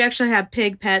to, because we actually have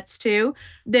pig pets too.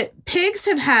 That pigs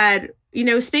have had,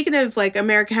 speaking of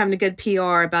America having a good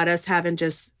PR about us having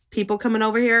just people coming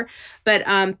over here, but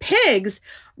pigs,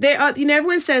 they are,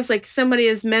 everyone says somebody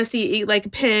is messy, eat like a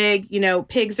pig,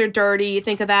 pigs are dirty, you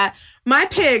think of that. My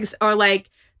pigs are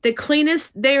the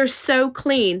cleanest. They are so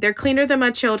clean. They're cleaner than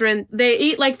my children. They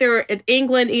eat like they're in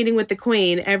England eating with the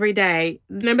Queen every day.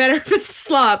 No matter if it's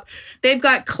slop, they've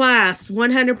got class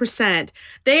 100%.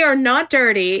 They are not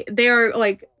dirty. They are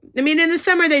in the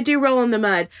summer they do roll in the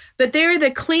mud, but they're the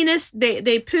cleanest.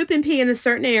 They poop and pee in a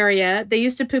certain area. They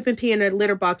used to poop and pee in a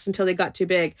litter box until they got too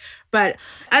big. But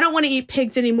I don't want to eat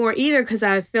pigs anymore either, because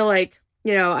I feel I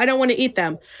don't want to eat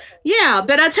them. Yeah,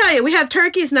 but I tell you, we have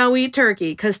turkeys now. We eat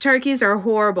turkey because turkeys are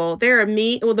horrible. They're a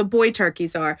meat. Well, the boy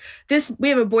turkeys are. We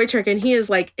have a boy turkey, and he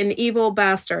is an evil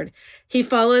bastard. He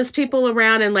follows people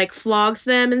around and flogs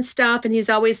them and stuff, and he's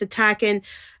always attacking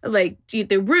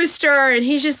the rooster, and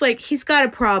he's just he's got a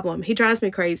problem. He drives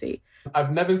me crazy.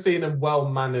 I've never seen a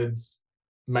well-mannered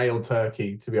male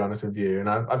turkey, to be honest with you, and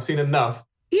I've seen enough.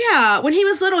 Yeah, when he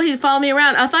was little, he'd follow me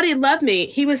around. I thought he loved me.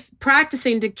 He was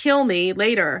practicing to kill me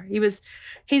later.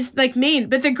 He's mean,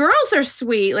 but the girls are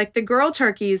sweet. The girl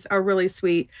turkeys are really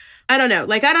sweet. I don't know.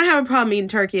 I don't have a problem eating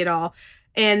turkey at all.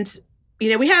 And,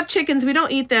 we have chickens. We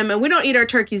don't eat them, and we don't eat our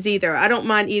turkeys either. I don't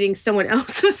mind eating someone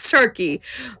else's turkey,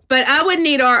 but I wouldn't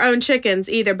eat our own chickens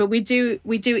either. But we do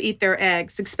eat their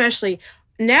eggs, especially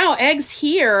now. Eggs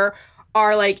here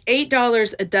are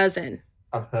 $8 a dozen.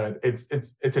 I've heard. It's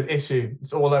an issue.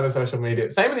 It's all over social media.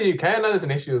 Same in the UK. I know there's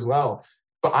an issue as well.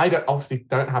 But I obviously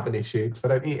don't have an issue because I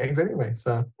don't eat eggs anyway.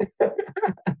 So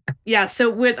yeah. So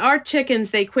with our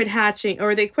chickens, they quit hatching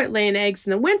or they quit laying eggs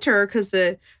in the winter because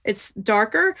it's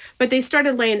darker. But they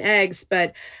started laying eggs.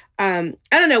 But I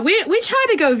don't know. We tried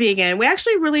to go vegan. We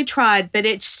actually really tried, but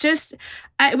it's just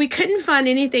we couldn't find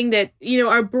anything that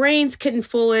our brains couldn't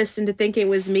fool us into thinking it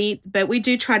was meat. But we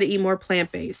do try to eat more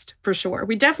plant-based for sure.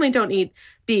 We definitely don't eat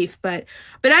beef, but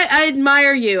I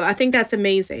admire you. I think that's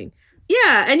amazing.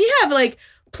 Yeah, and you have like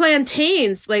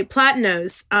plantains, like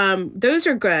platanos. Those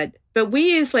are good, but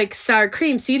we use like sour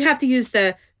cream, so you'd have to use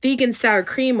the vegan sour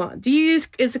cream. Is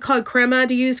it called crema?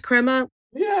 Do you use crema?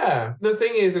 Yeah, the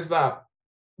thing is that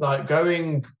like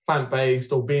going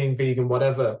plant-based or being vegan,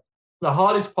 whatever, the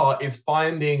hardest part is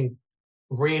finding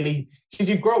really, because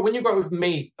when you grow up with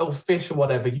meat or fish or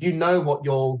whatever, you know what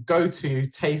your go-to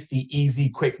tasty, easy,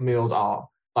 quick meals are.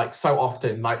 Like so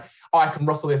often, like, oh, I can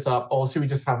rustle this up, or should we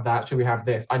just have that? Should we have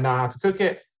this? I know how to cook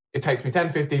it. It takes me 10,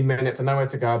 15 minutes. I know where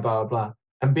to go, blah, blah, blah.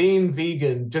 And being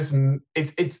vegan, just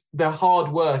it's the hard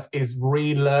work is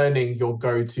relearning your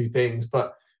go-to things.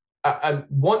 But and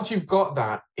once you've got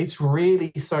that, it's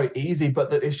really so easy.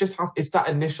 But it's that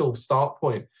initial start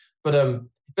point. But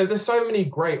there's so many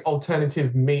great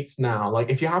alternative meats now. Like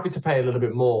if you're happy to pay a little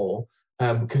bit more,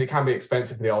 because it can be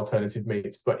expensive for the alternative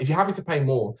meats. But if you're happy to pay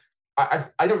more,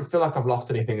 I don't feel like I've lost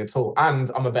anything at all.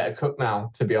 And I'm a better cook now,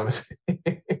 to be honest.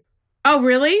 Oh,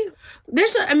 really?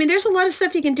 There's a lot of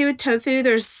stuff you can do with tofu.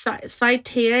 There's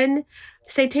seitan,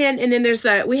 and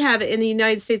then we have it in the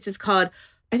United States. I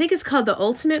think it's called the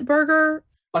Ultimate Burger.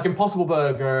 Like Impossible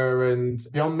Burger and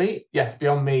Beyond Meat? Yes,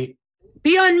 Beyond Meat.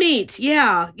 Beyond Meat,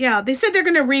 yeah. They said they're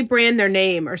going to rebrand their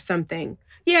name or something.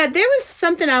 Yeah, there was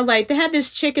something I liked. They had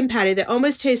this chicken patty that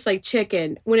almost tastes like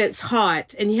chicken when it's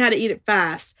hot, and you had to eat it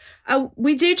fast.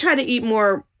 We do try to eat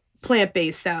more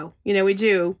plant-based, though. We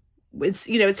do.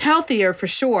 It's healthier for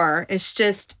sure. It's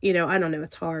just, I don't know.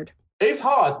 It's hard. It's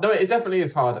hard. No, it definitely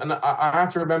is hard. And I have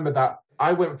to remember that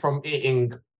I went from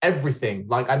eating everything,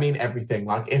 like I mean everything.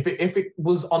 Like if it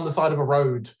was on the side of a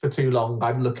road for too long,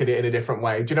 I'd look at it in a different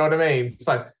way. Do you know what I mean?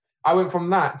 So I went from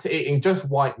that to eating just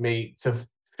white meat to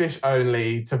fish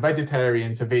only to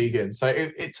vegetarian to vegan. So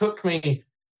it took me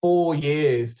 4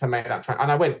 years to make that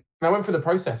and I went through the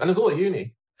process, and it was all at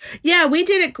uni. Yeah, we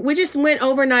did it. We just went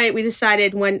overnight. We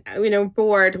decided when,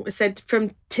 bored, we said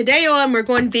from today on, we're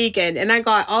going vegan. And I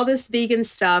got all this vegan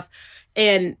stuff,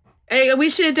 and we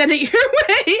should have done it your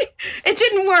way. It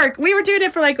didn't work. We were doing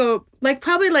it for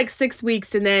probably 6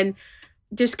 weeks, and then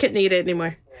just couldn't eat it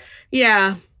anymore.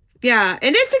 Yeah. Yeah.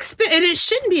 And and it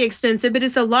shouldn't be expensive, but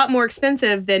it's a lot more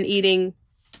expensive than eating.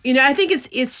 I think it's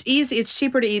easy. It's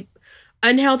cheaper to eat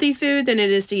unhealthy food than it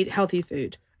is to eat healthy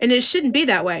food. And it shouldn't be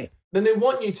that way. Then they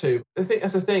want you to. I think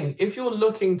that's the thing. If you're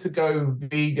looking to go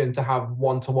vegan to have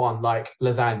one-to-one, like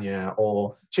lasagna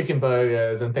or chicken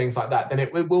burgers and things like that, then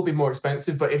it will be more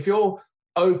expensive. But if you're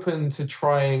open to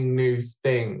trying new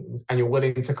things and you're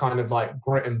willing to kind of like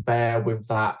grit and bear with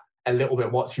that a little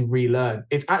bit once you relearn,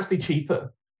 it's actually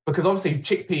cheaper. Because obviously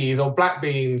chickpeas or black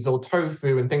beans or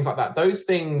tofu and things like that, those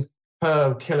things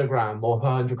per kilogram or per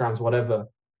 100 grams, whatever,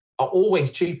 are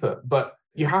always cheaper. But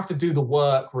you have to do the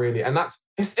work, really. And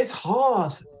it's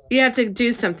hard. You have to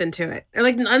do something to it.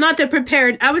 Like, not the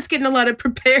prepared. I was getting a lot of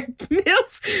prepared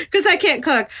meals because I can't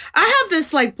cook. I have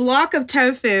this block of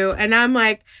tofu, and I'm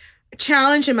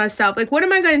challenging myself. What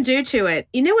am I going to do to it?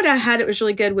 You know what I had? It was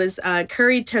really good was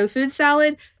curry tofu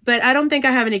salad, but I don't think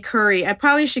I have any curry. I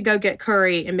probably should go get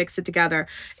curry and mix it together.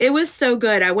 It was so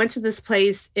good. I went to this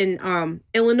place in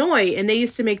Illinois, and they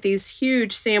used to make these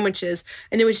huge sandwiches,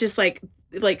 and it was just like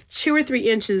 2 or 3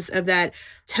 inches of that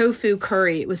tofu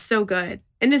curry. It was so good.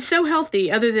 And it's so healthy,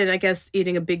 other than, I guess,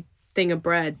 eating a big thing of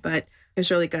bread, but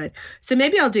it's really good. So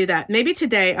maybe I'll do that. Maybe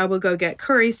today I will go get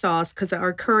curry sauce,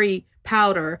 our curry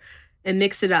powder, and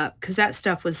mix it up, because that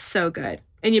stuff was so good.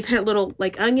 And you put little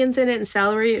onions in it and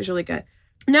celery. It was really good.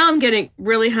 Now I'm getting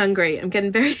really hungry. I'm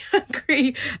getting very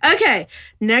hungry. Okay,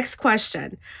 next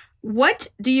question. What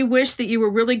do you wish that you were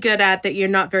really good at that you're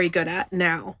not very good at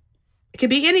now? It could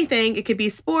be anything. It could be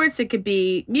sports. It could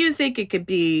be music. It could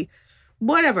be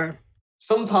whatever.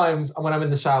 Sometimes when I'm in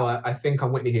the shower, I think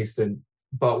I'm Whitney Houston.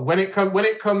 But when it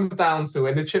comes down to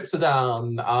it, and the chips are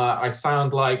down, I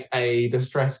sound like a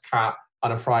distressed cat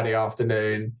on a Friday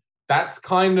afternoon. That's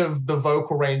kind of the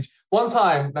vocal range. One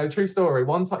time, no, true story.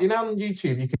 One time, on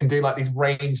YouTube, you can do these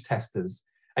range testers,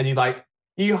 and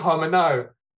you hum a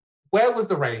note. Where was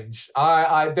the range?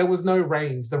 There was no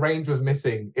range. The range was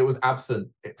missing. It was absent.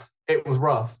 It was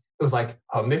rough. it was like,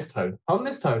 hum this tone, hum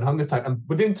this tone, hum this tone. And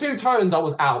within 2 tones, I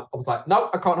was out. I was like, no,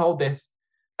 I can't hold this.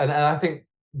 And I think,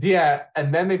 yeah.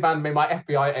 And then they banned me. My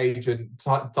FBI agent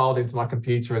dialed into my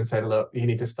computer and said, look, you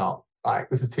need to stop. Like,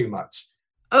 this is too much.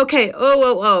 Okay.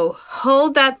 Oh.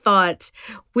 Hold that thought.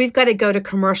 We've got to go to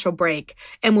commercial break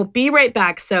and we'll be right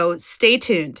back. So stay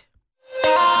tuned.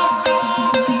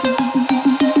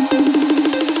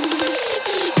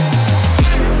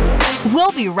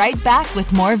 We'll be right back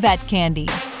with more Vet Candy.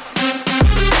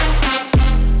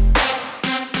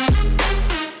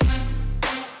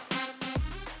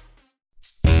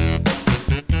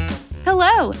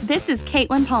 Hello, this is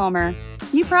Caitlin Palmer.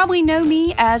 You probably know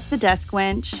me as the Desk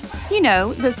Wench. You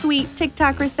know, the sweet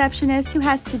TikTok receptionist who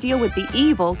has to deal with the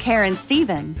evil Karen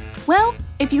Stevens. Well,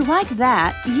 if you like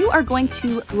that, you are going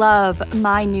to love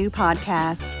my new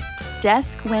podcast,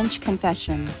 Desk Wench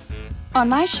Confessions. On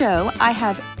my show, I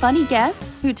have funny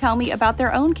guests who tell me about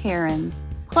their own Karens.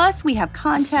 Plus, we have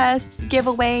contests,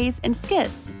 giveaways, and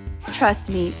skits. Trust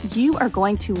me, you are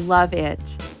going to love it.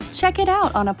 Check it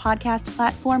out on a podcast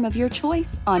platform of your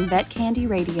choice on Vet Candy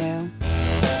Radio.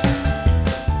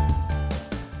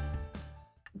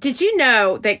 Did you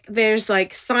know that there's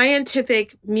like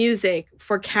scientific music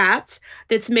for cats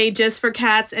that's made just for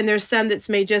cats, and there's some that's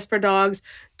made just for dogs?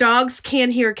 Dogs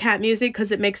can't hear cat music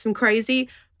because it makes them crazy,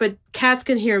 but cats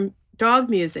can hear dog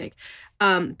music.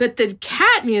 But the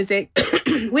cat music,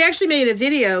 we actually made a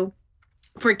video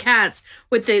for cats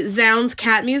with the Zounds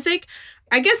cat music.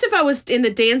 I guess if I was in the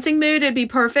dancing mood, it'd be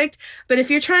perfect. But if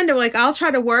you're trying to I'll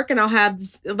try to work and they'll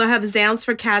have Zounds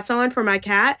for cats on for my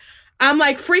cat. I'm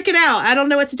like freaking out. I don't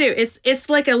know what to do. It's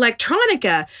like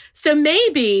electronica. So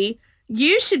maybe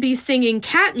you should be singing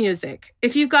cat music.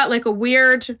 If you've got like a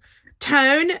weird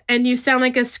tone and you sound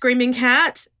like a screaming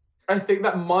cat. I think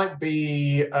that might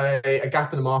be a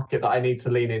gap in the market that I need to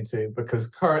lean into, because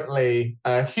currently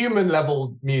human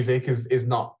level music is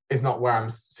not where I'm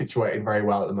situated very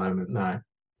well at the moment. No.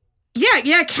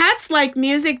 Yeah. Cats like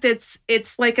music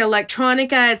it's like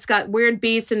electronica. It's got weird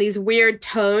beats and these weird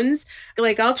tones.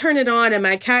 Like I'll turn it on and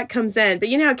my cat comes in, but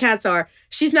you know how cats are.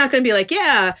 She's not going to be like,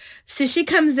 yeah. So she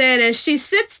comes in and she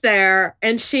sits there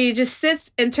and she just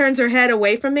sits and turns her head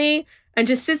away from me and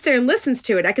just sits there and listens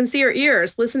to it. I can see her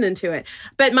ears listening to it.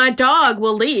 But my dog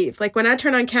will leave. Like when I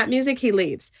turn on cat music, he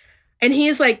leaves. And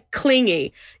he's like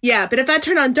clingy. Yeah, but if I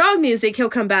turn on dog music, he'll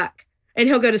come back and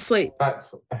he'll go to sleep.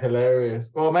 That's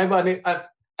hilarious. Well, maybe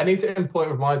I need to employ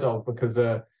it with my dog because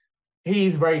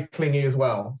he's very clingy as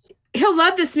well. He'll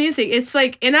love this music. It's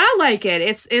like, and I like it.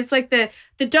 It's like the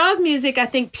dog music. I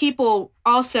think people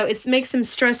also, it makes them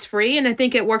stress free. And I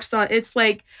think it works on, it's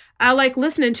like, I like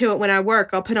listening to it when I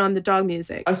work. I'll put on the dog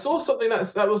music. I saw something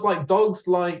that was like dogs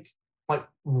like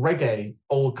reggae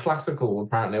or classical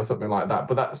apparently or something like that.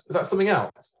 But is that something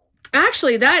else?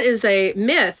 Actually, that is a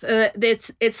myth.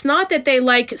 It's not that they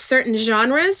like certain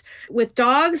genres. With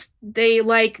dogs, they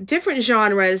like different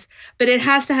genres, but it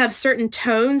has to have certain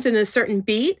tones and a certain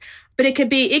beat. But it could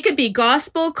be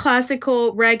gospel,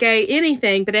 classical, reggae,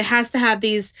 anything, but it has to have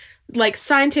these like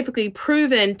scientifically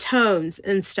proven tones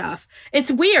and stuff. It's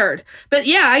weird. But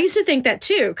yeah, I used to think that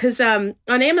too, because on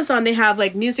Amazon they have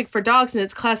like music for dogs and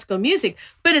it's classical music,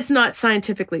 but it's not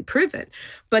scientifically proven.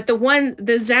 But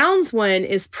the Zounds one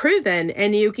is proven,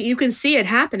 and you can see it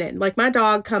happening. Like my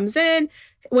dog comes in,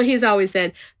 well, he's always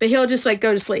in, but he'll just like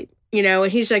go to sleep,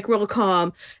 and he's like real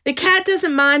calm. The cat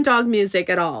doesn't mind dog music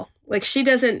at all. Like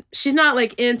she's not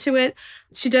like into it.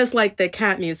 She does like the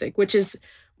cat music, which is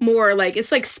more like,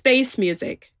 it's like space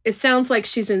music. It sounds like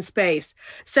she's in space.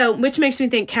 So, which makes me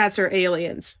think cats are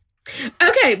aliens.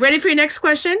 Okay, ready for your next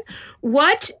question?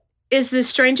 What is the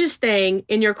strangest thing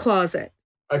in your closet?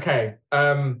 Okay,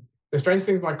 the strangest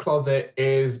thing in my closet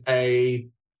is a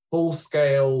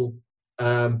full-scale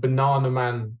Banana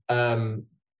Man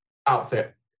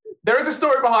outfit. There is a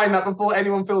story behind that before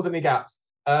anyone fills any gaps.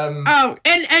 And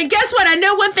guess what? I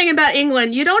know one thing about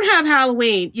England. You don't have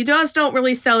Halloween. You just don't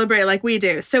really celebrate like we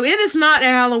do. So it is not a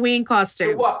Halloween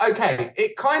costume. Well, okay,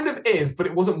 it kind of is, but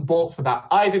it wasn't bought for that.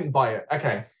 I didn't buy it.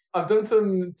 Okay. I've done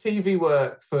some TV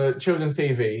work for children's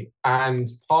TV,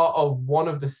 and part of one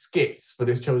of the skits for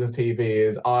this children's TV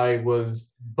is I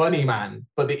was Bunny Man.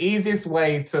 But the easiest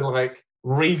way to like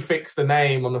refix the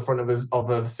name on the front of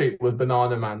a suit was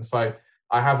Banana Man. So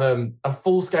I have a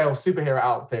full-scale superhero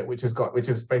outfit, which has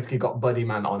basically got Bunny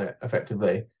Man on it,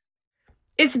 effectively.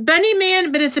 It's Bunny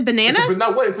Man, but it's a banana?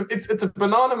 It's a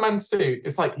Banana Man suit.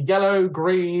 It's like yellow,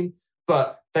 green,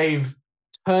 but they've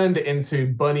turned it into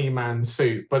Bunny Man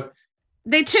suit. But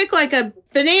they took like a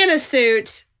banana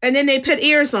suit and then they put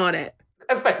ears on it.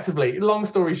 Effectively, long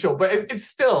story short, but it's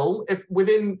still, if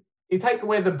within You take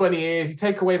away the bunny ears, you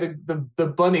take away the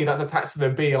bunny that's attached to the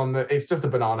bee it's just a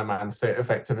banana man suit,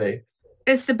 effectively.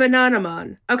 It's the banana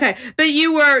man. Okay. But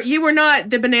you were not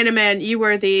the banana man, you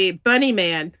were the bunny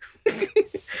man.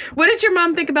 What did your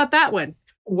mom think about that one?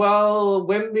 Well,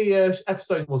 when the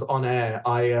episode was on air,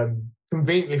 I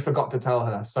conveniently forgot to tell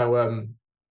her. So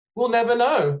we'll never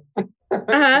know.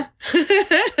 Uh-huh.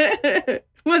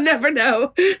 We'll never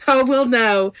know. Oh, we'll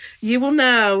know. You will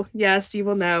know. Yes, you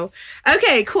will know.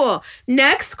 Okay, cool.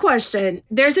 Next question.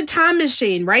 There's a time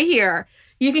machine right here.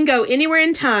 You can go anywhere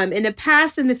in time, in the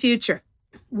past and the future.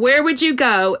 Where would you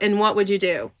go and what would you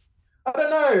do? I don't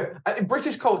know. In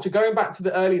British culture, going back to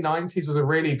the early 90s was a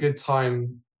really good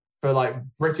time for like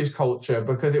British culture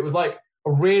because it was like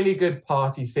a really good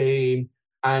party scene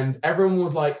and everyone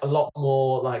was like a lot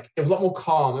more like, it was a lot more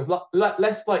calm. It was a lot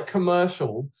less like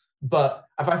commercial, but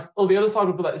the other side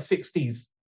would be like the 60s.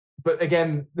 But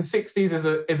again, the 60s is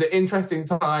an interesting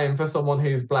time for someone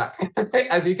who's Black,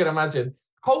 as you can imagine.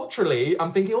 Culturally,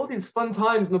 I'm thinking all these fun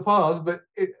times in the past, but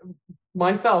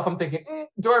myself, I'm thinking,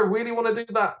 do I really want to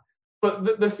do that?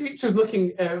 But the future's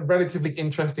looking relatively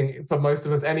interesting for most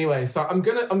of us anyway. So I'm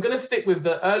gonna stick with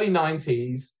the early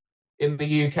 90s in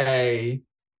the UK,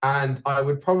 and I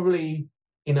would probably,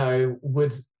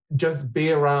 would just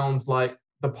be around like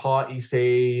the party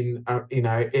scene,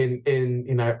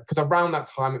 because around that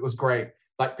time it was great.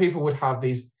 Like people would have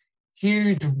these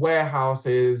huge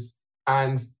warehouses,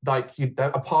 and like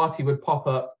a party would pop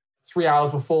up 3 hours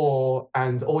before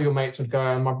and all your mates would go.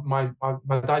 And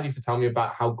my dad used to tell me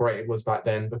about how great it was back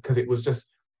then because it was just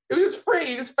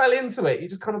free. You just fell into it. You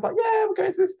just kind of like, yeah, we're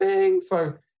going to this thing.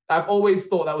 So I've always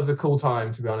thought that was a cool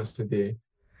time, to be honest with you.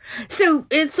 So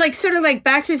it's like sort of like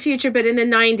Back to the Future, but in the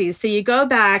 90s. So you go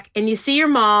back and you see your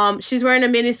mom. She's wearing a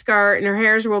mini skirt and her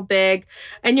hair's real big.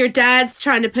 And your dad's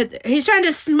trying to he's trying to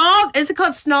snog. Is it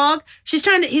called snog? He's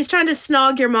trying to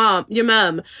snog your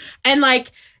mom. And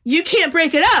like, you can't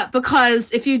break it up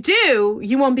because if you do,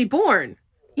 you won't be born.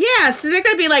 Yeah, so they're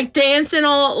going to be like dancing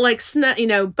all like,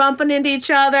 bumping into each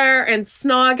other and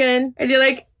snogging. And you're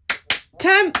like,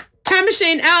 time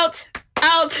machine out,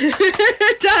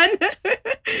 done.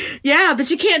 Yeah, but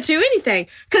you can't do anything.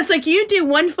 Because like you do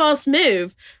one false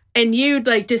move and you'd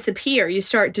like disappear. You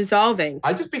start dissolving.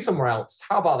 I'd just be somewhere else.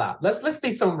 How about that? Let's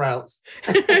be somewhere else.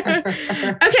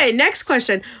 Okay, next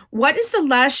question. What is the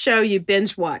last show you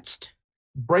binge watched?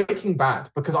 Breaking Bad,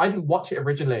 because I didn't watch it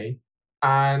originally,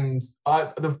 and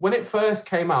when it first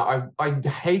came out, I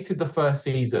hated the first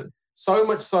season so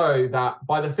much so that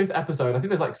by the 5th episode, I think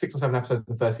there's like 6 or 7 episodes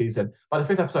in the first season. By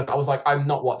the 5th episode, I was like, I'm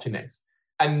not watching this.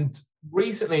 And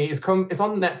recently, it's on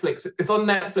Netflix. It's on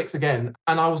Netflix again,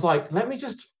 and I was like, let me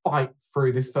just fight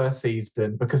through this first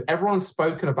season because everyone's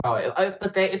spoken about it. It's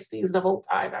the greatest season of all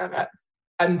time.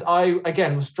 And I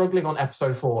again was struggling on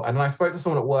episode 4, and I spoke to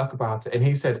someone at work about it, and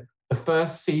he said, the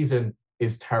first season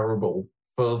is terrible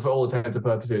for all intents and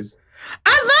purposes.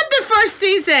 I love the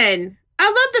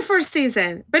first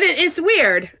season, but it's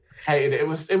weird. Hated it.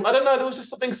 I don't know, there was just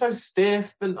something so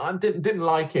stiff and I didn't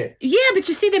like it. Yeah, but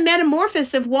you see the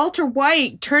metamorphosis of Walter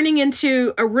White turning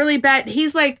into a really bad,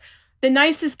 he's like the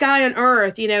nicest guy on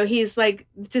earth. He's like,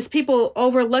 just people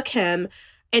overlook him.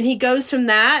 And he goes from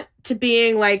that to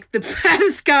being like the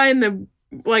baddest guy on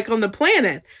the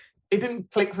planet. It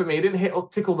didn't click for me. It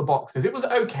didn't tick all the boxes. It was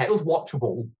okay. It was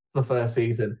watchable for the first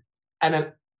season. And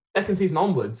then second season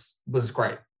onwards was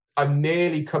great. I'm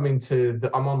nearly coming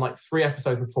I'm on like 3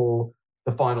 episodes before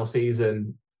the final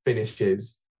season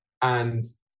finishes. And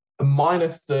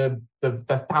minus the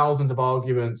thousands of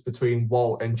arguments between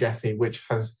Walt and Jesse, which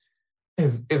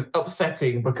is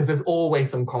upsetting because there's always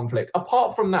some conflict.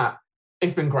 Apart from that,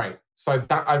 it's been great. So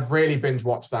that I've really binge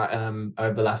watched that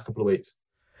over the last couple of weeks.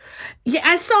 Yeah,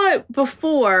 I saw it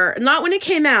before, not when it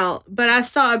came out, but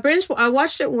I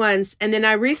watched it once, and then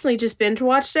I recently just binge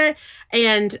watched it,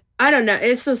 and I don't know,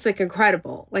 it's just like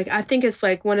incredible. Like I think it's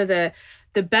like one of the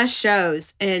best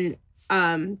shows, and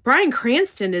Bryan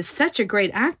Cranston is such a great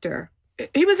actor.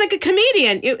 He was like a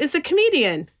comedian. It's a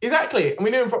comedian. Exactly, and we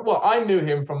knew him I knew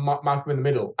him from Malcolm in the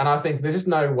Middle, and I think there's just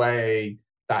no way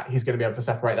that he's going to be able to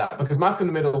separate that because Malcolm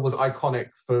in the Middle was iconic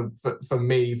for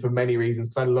me for many reasons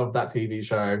because I love that TV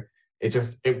show.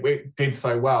 It did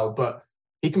so well, but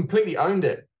he completely owned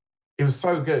it. It was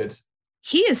so good.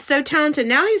 He is so talented.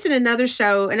 Now he's in another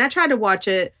show, and I tried to watch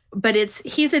it, but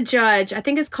he's a judge. I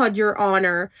think it's called Your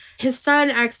Honor. His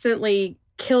son accidentally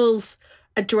kills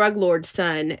a drug lord's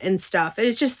son and stuff.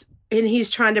 And he's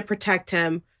trying to protect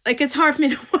him. Like, it's hard for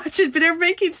me to watch it, but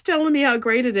everybody keeps telling me how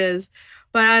great it is.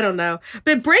 But I don't know.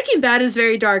 But Breaking Bad is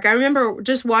very dark. I remember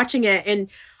just watching it, and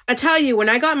I tell you, when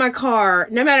I got in my car,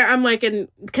 no matter, I'm like in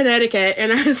Connecticut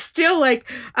and I still like,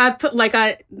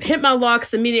 I hit my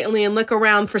locks immediately and look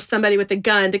around for somebody with a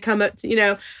gun to come up,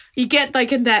 you get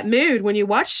like in that mood when you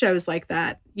watch shows like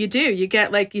that. You do. You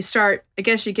get like, I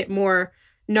guess you get more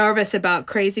nervous about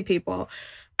crazy people.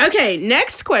 Okay,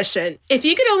 next question. If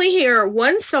you could only hear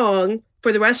one song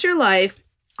for the rest of your life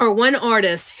or one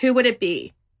artist, who would it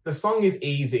be? The song is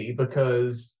easy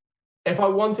because if I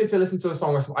wanted to listen to a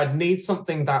song, I'd need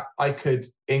something that I could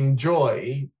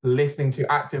enjoy listening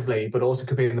to actively, but also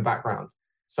could be in the background.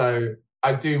 So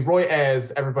I do Roy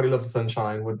Ayers' Everybody Loves the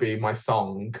Sunshine would be my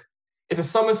song. It's a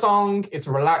summer song. It's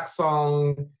a relaxed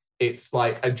song. It's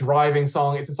like a driving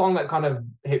song. It's a song that kind of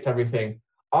hits everything.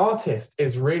 Artist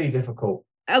is really difficult.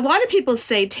 A lot of people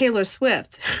say Taylor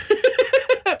Swift,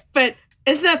 but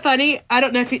isn't that funny? I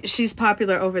don't know if she's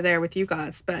popular over there with you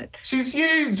guys, but she's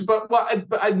huge, but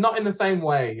not in the same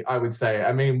way, I would say.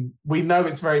 I mean, we know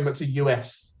it's very much a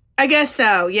US. I guess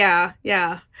so. Yeah.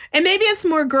 And maybe it's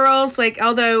more girls, like,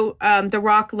 although The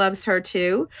Rock loves her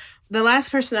too. The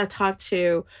last person I talked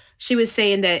to, she was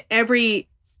saying that I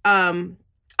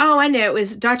know, it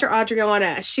was Dr.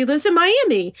 Adriana. She lives in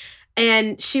Miami.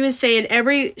 And she was saying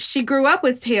she grew up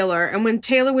with Taylor. And when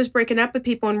Taylor was breaking up with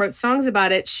people and wrote songs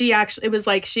about it, it was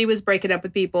like she was breaking up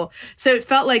with people. So it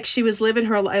felt like she was living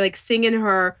her, like singing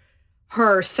her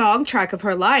song track of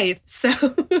her life. So,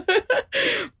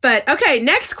 but okay,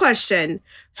 next question.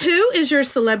 Who is your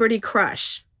celebrity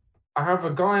crush? I have a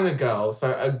guy and a girl.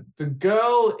 So the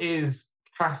girl is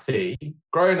Cassie.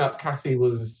 Growing up, Cassie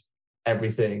was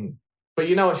everything. But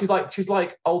you know what? She's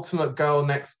like ultimate girl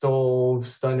next door,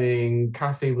 stunning.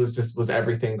 Cassie was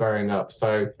everything growing up.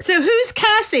 So who's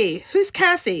Cassie? Who's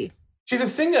Cassie? She's a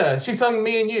singer. She sung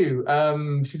Me and You.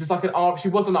 She's just like she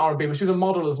was an R&B, but she's a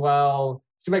model as well.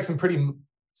 She makes some pretty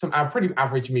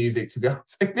average music, to be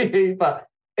honest with you. But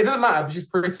it doesn't matter. She's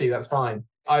pretty. That's fine.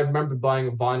 I remember buying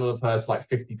a vinyl of hers for like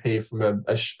 50p from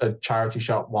a charity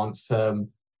shop once.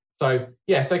 So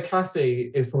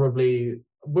Cassie is probably,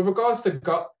 with regards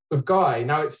to with Guy,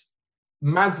 now it's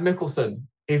Mads Mikkelsen.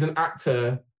 He's an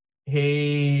actor.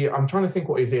 I'm trying to think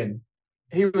what he's in.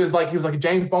 He was like a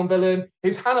James Bond villain.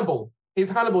 He's Hannibal. He's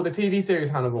Hannibal, the TV series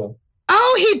Hannibal.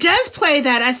 Oh, he does play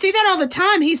that. I see that all the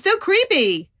time. He's so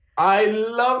creepy. I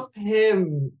love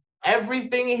him.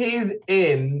 Everything he's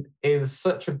in is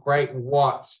such a great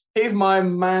watch. He's my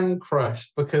man crush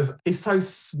because he's so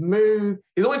smooth.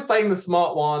 He's always playing the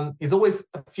smart one. He's always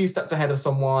a few steps ahead of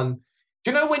someone.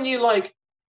 Do you know when you like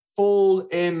fall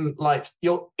in, like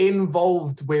you're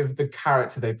involved with the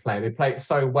character they play it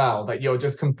so well that you're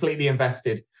just completely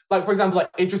invested? Like, for example, like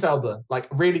Idris Elba, like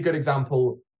really good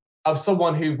example of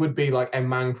someone who would be like a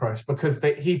man crush because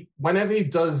whenever he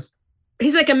does,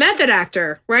 he's like a method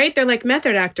actor, right? They're like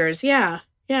method actors. Yeah.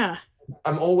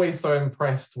 I'm always so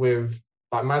impressed with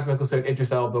like Mads Mikkelsen.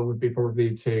 Idris Elba would be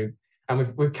probably two, and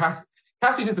with Cassie's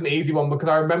just an easy one because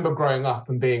I remember growing up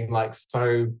and being like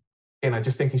so,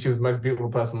 just thinking she was the most beautiful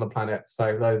person on the planet.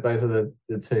 So those are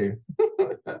the two.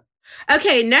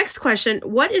 Okay, next question.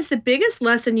 What is the biggest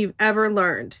lesson you've ever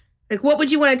learned? Like, what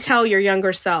would you want to tell your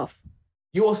younger self?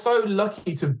 You are so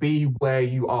lucky to be where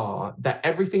you are that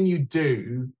everything you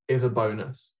do is a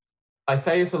bonus. I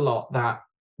say this a lot, that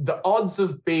the odds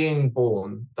of being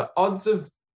born, the odds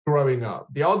of growing up,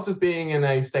 the odds of being in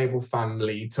a stable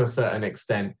family to a certain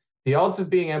extent, the odds of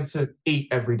being able to eat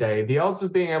every day, the odds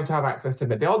of being able to have access to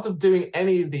bed, the odds of doing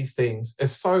any of these things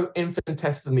is so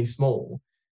infinitesimally small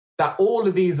that all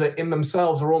of these are in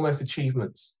themselves are almost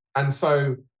achievements. And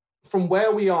so from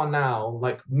where we are now,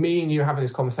 like me and you having this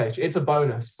conversation, it's a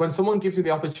bonus. When someone gives you the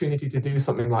opportunity to do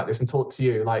something like this and talk to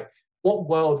you, like what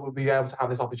world would be able to have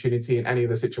this opportunity in any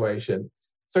other situation?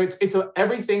 So it's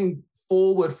everything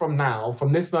forward from now,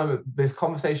 from this moment, this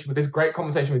great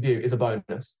conversation with you is a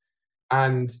bonus.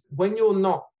 And when you're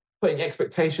not putting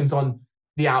expectations on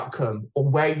the outcome or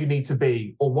where you need to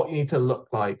be or what you need to look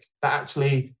like, that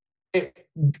actually it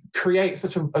creates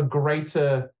such a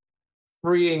greater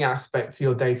freeing aspect to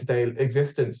your day-to-day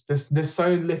existence. There's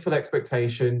so little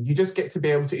expectation. You just get to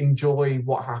be able to enjoy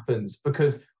what happens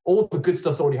because all the good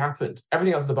stuff's already happened.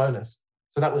 Everything else is a bonus.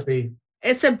 So that would be...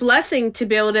 It's a blessing to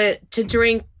be able to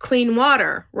drink clean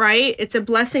water, right? It's a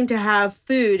blessing to have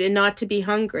food and not to be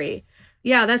hungry.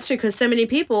 Yeah, that's true. Because so many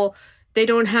people, they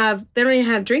don't even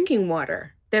have drinking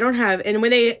water. They don't have, and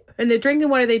the drinking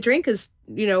water they drink is,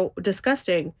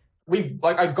 disgusting.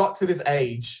 I got to this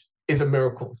age is a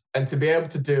miracle. And to be able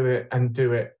to do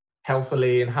it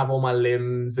healthily and have all my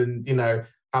limbs and,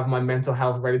 have my mental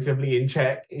health relatively in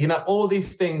check, all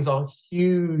these things are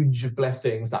huge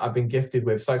blessings that I've been gifted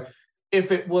with. So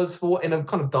if it was in a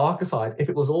kind of darker side, if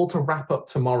it was all to wrap up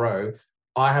tomorrow,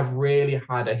 I have really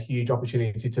had a huge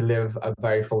opportunity to live a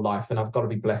very full life, and I've got to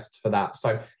be blessed for that.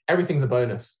 So everything's a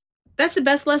bonus. That's the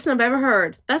best lesson I've ever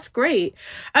heard. That's great.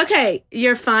 Okay,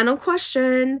 your final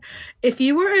question. If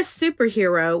you were a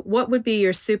superhero, what would be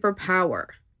your superpower?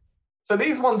 So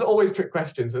these ones are always trick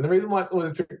questions. And the reason why it's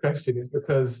always a trick question is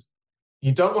because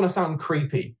you don't want to sound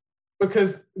creepy.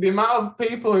 Because the amount of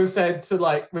people who said to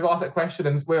we've asked that question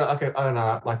and we're like, I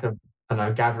don't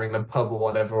know, gathering, the pub or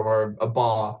whatever, or a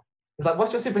bar. It's like,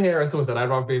 what's your superhero? And someone said, I'd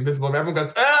rather be invisible. And everyone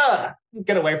goes,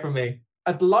 get away from me.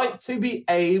 I'd like to be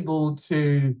able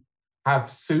to have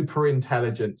super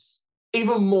intelligence,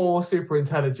 even more super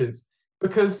intelligence.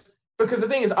 Because the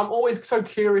thing is, I'm always so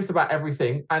curious about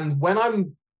everything. And when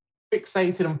I'm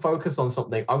fixated and focused on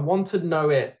something, I want to know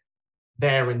it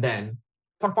there and then.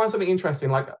 If I find something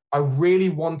interesting, I really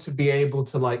want to be able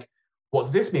to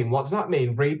what's this mean? What's that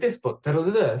mean? Read this book. Da, da,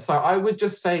 da, da. So I would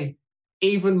just say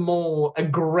even more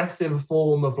aggressive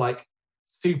form of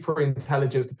super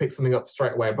intelligence to pick something up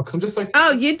straight away, because I'm just so...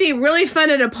 Oh, you'd be really fun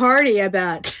at a party, I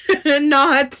bet.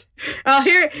 Not.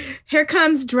 Oh, here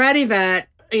comes Dreadyvet.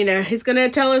 He's going to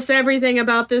tell us everything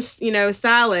about this,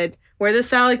 salad, where the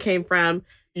salad came from.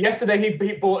 Yesterday,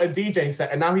 he bought a DJ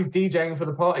set, and now he's DJing for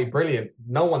the party. Brilliant.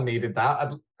 No one needed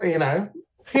that,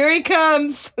 Here he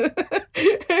comes.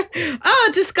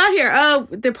 Oh, just got here. Oh,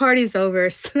 the party's over.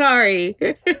 Sorry.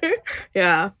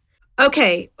 Yeah.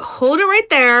 Okay, hold it right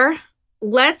there.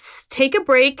 Let's take a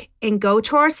break and go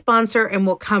to our sponsor, and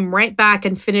we'll come right back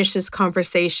and finish this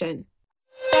conversation.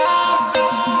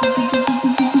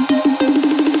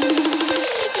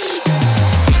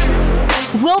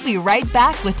 We'll be right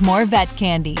back with more Vet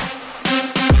Candy.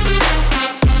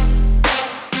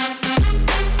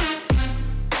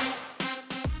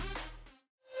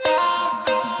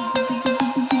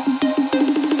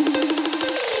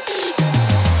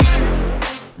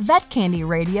 Vet Candy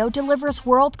Radio delivers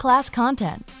world-class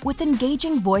content with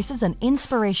engaging voices and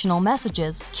inspirational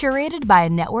messages curated by a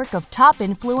network of top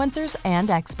influencers and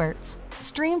experts.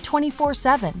 Stream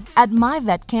 24/7 at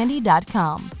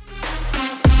myvetcandy.com.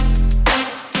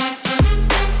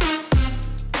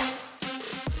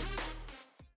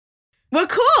 Well,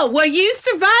 cool. Well, you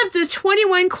survived the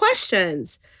 21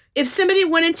 questions. If somebody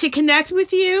wanted to connect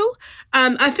with you,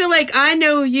 I feel like I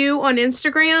know you on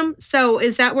Instagram. So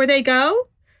is that where they go?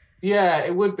 Yeah,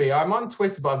 it would be. I'm on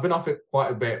Twitter, but I've been off it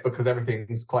quite a bit because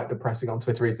everything's quite depressing on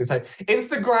Twitter recently. So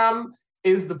Instagram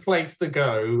is the place to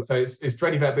go. So it's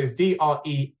Dreadyvet, but it's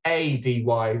DREADY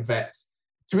Vet.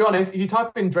 To be honest, if you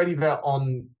type in Dreadyvet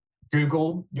on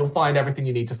Google, you'll find everything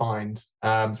you need to find.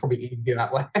 It's probably easier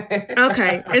that way.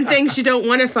 Okay. And things you don't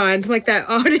want to find, like that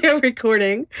audio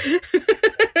recording.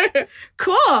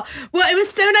 Cool. Well, it was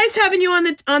so nice having you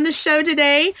on the show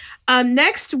today.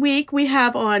 Next week, we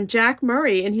have on Jack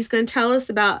Murray, and he's going to tell us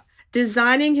about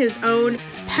designing his own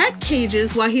pet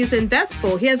cages while he's in vet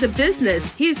school. He has a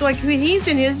business. He's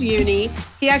in his uni,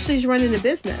 he actually is running a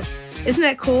business. Isn't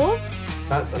that cool?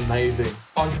 That's amazing.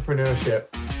 Entrepreneurship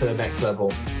to the next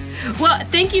level. Well,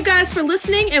 thank you guys for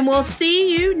listening, and we'll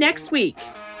see you next week.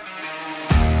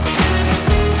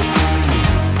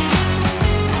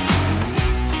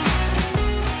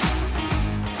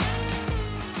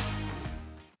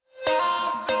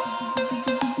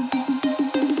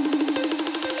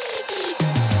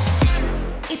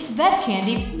 It's Vet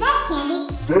Candy. Vet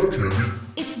Candy. Vet Candy.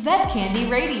 It's Vet Candy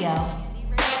Radio.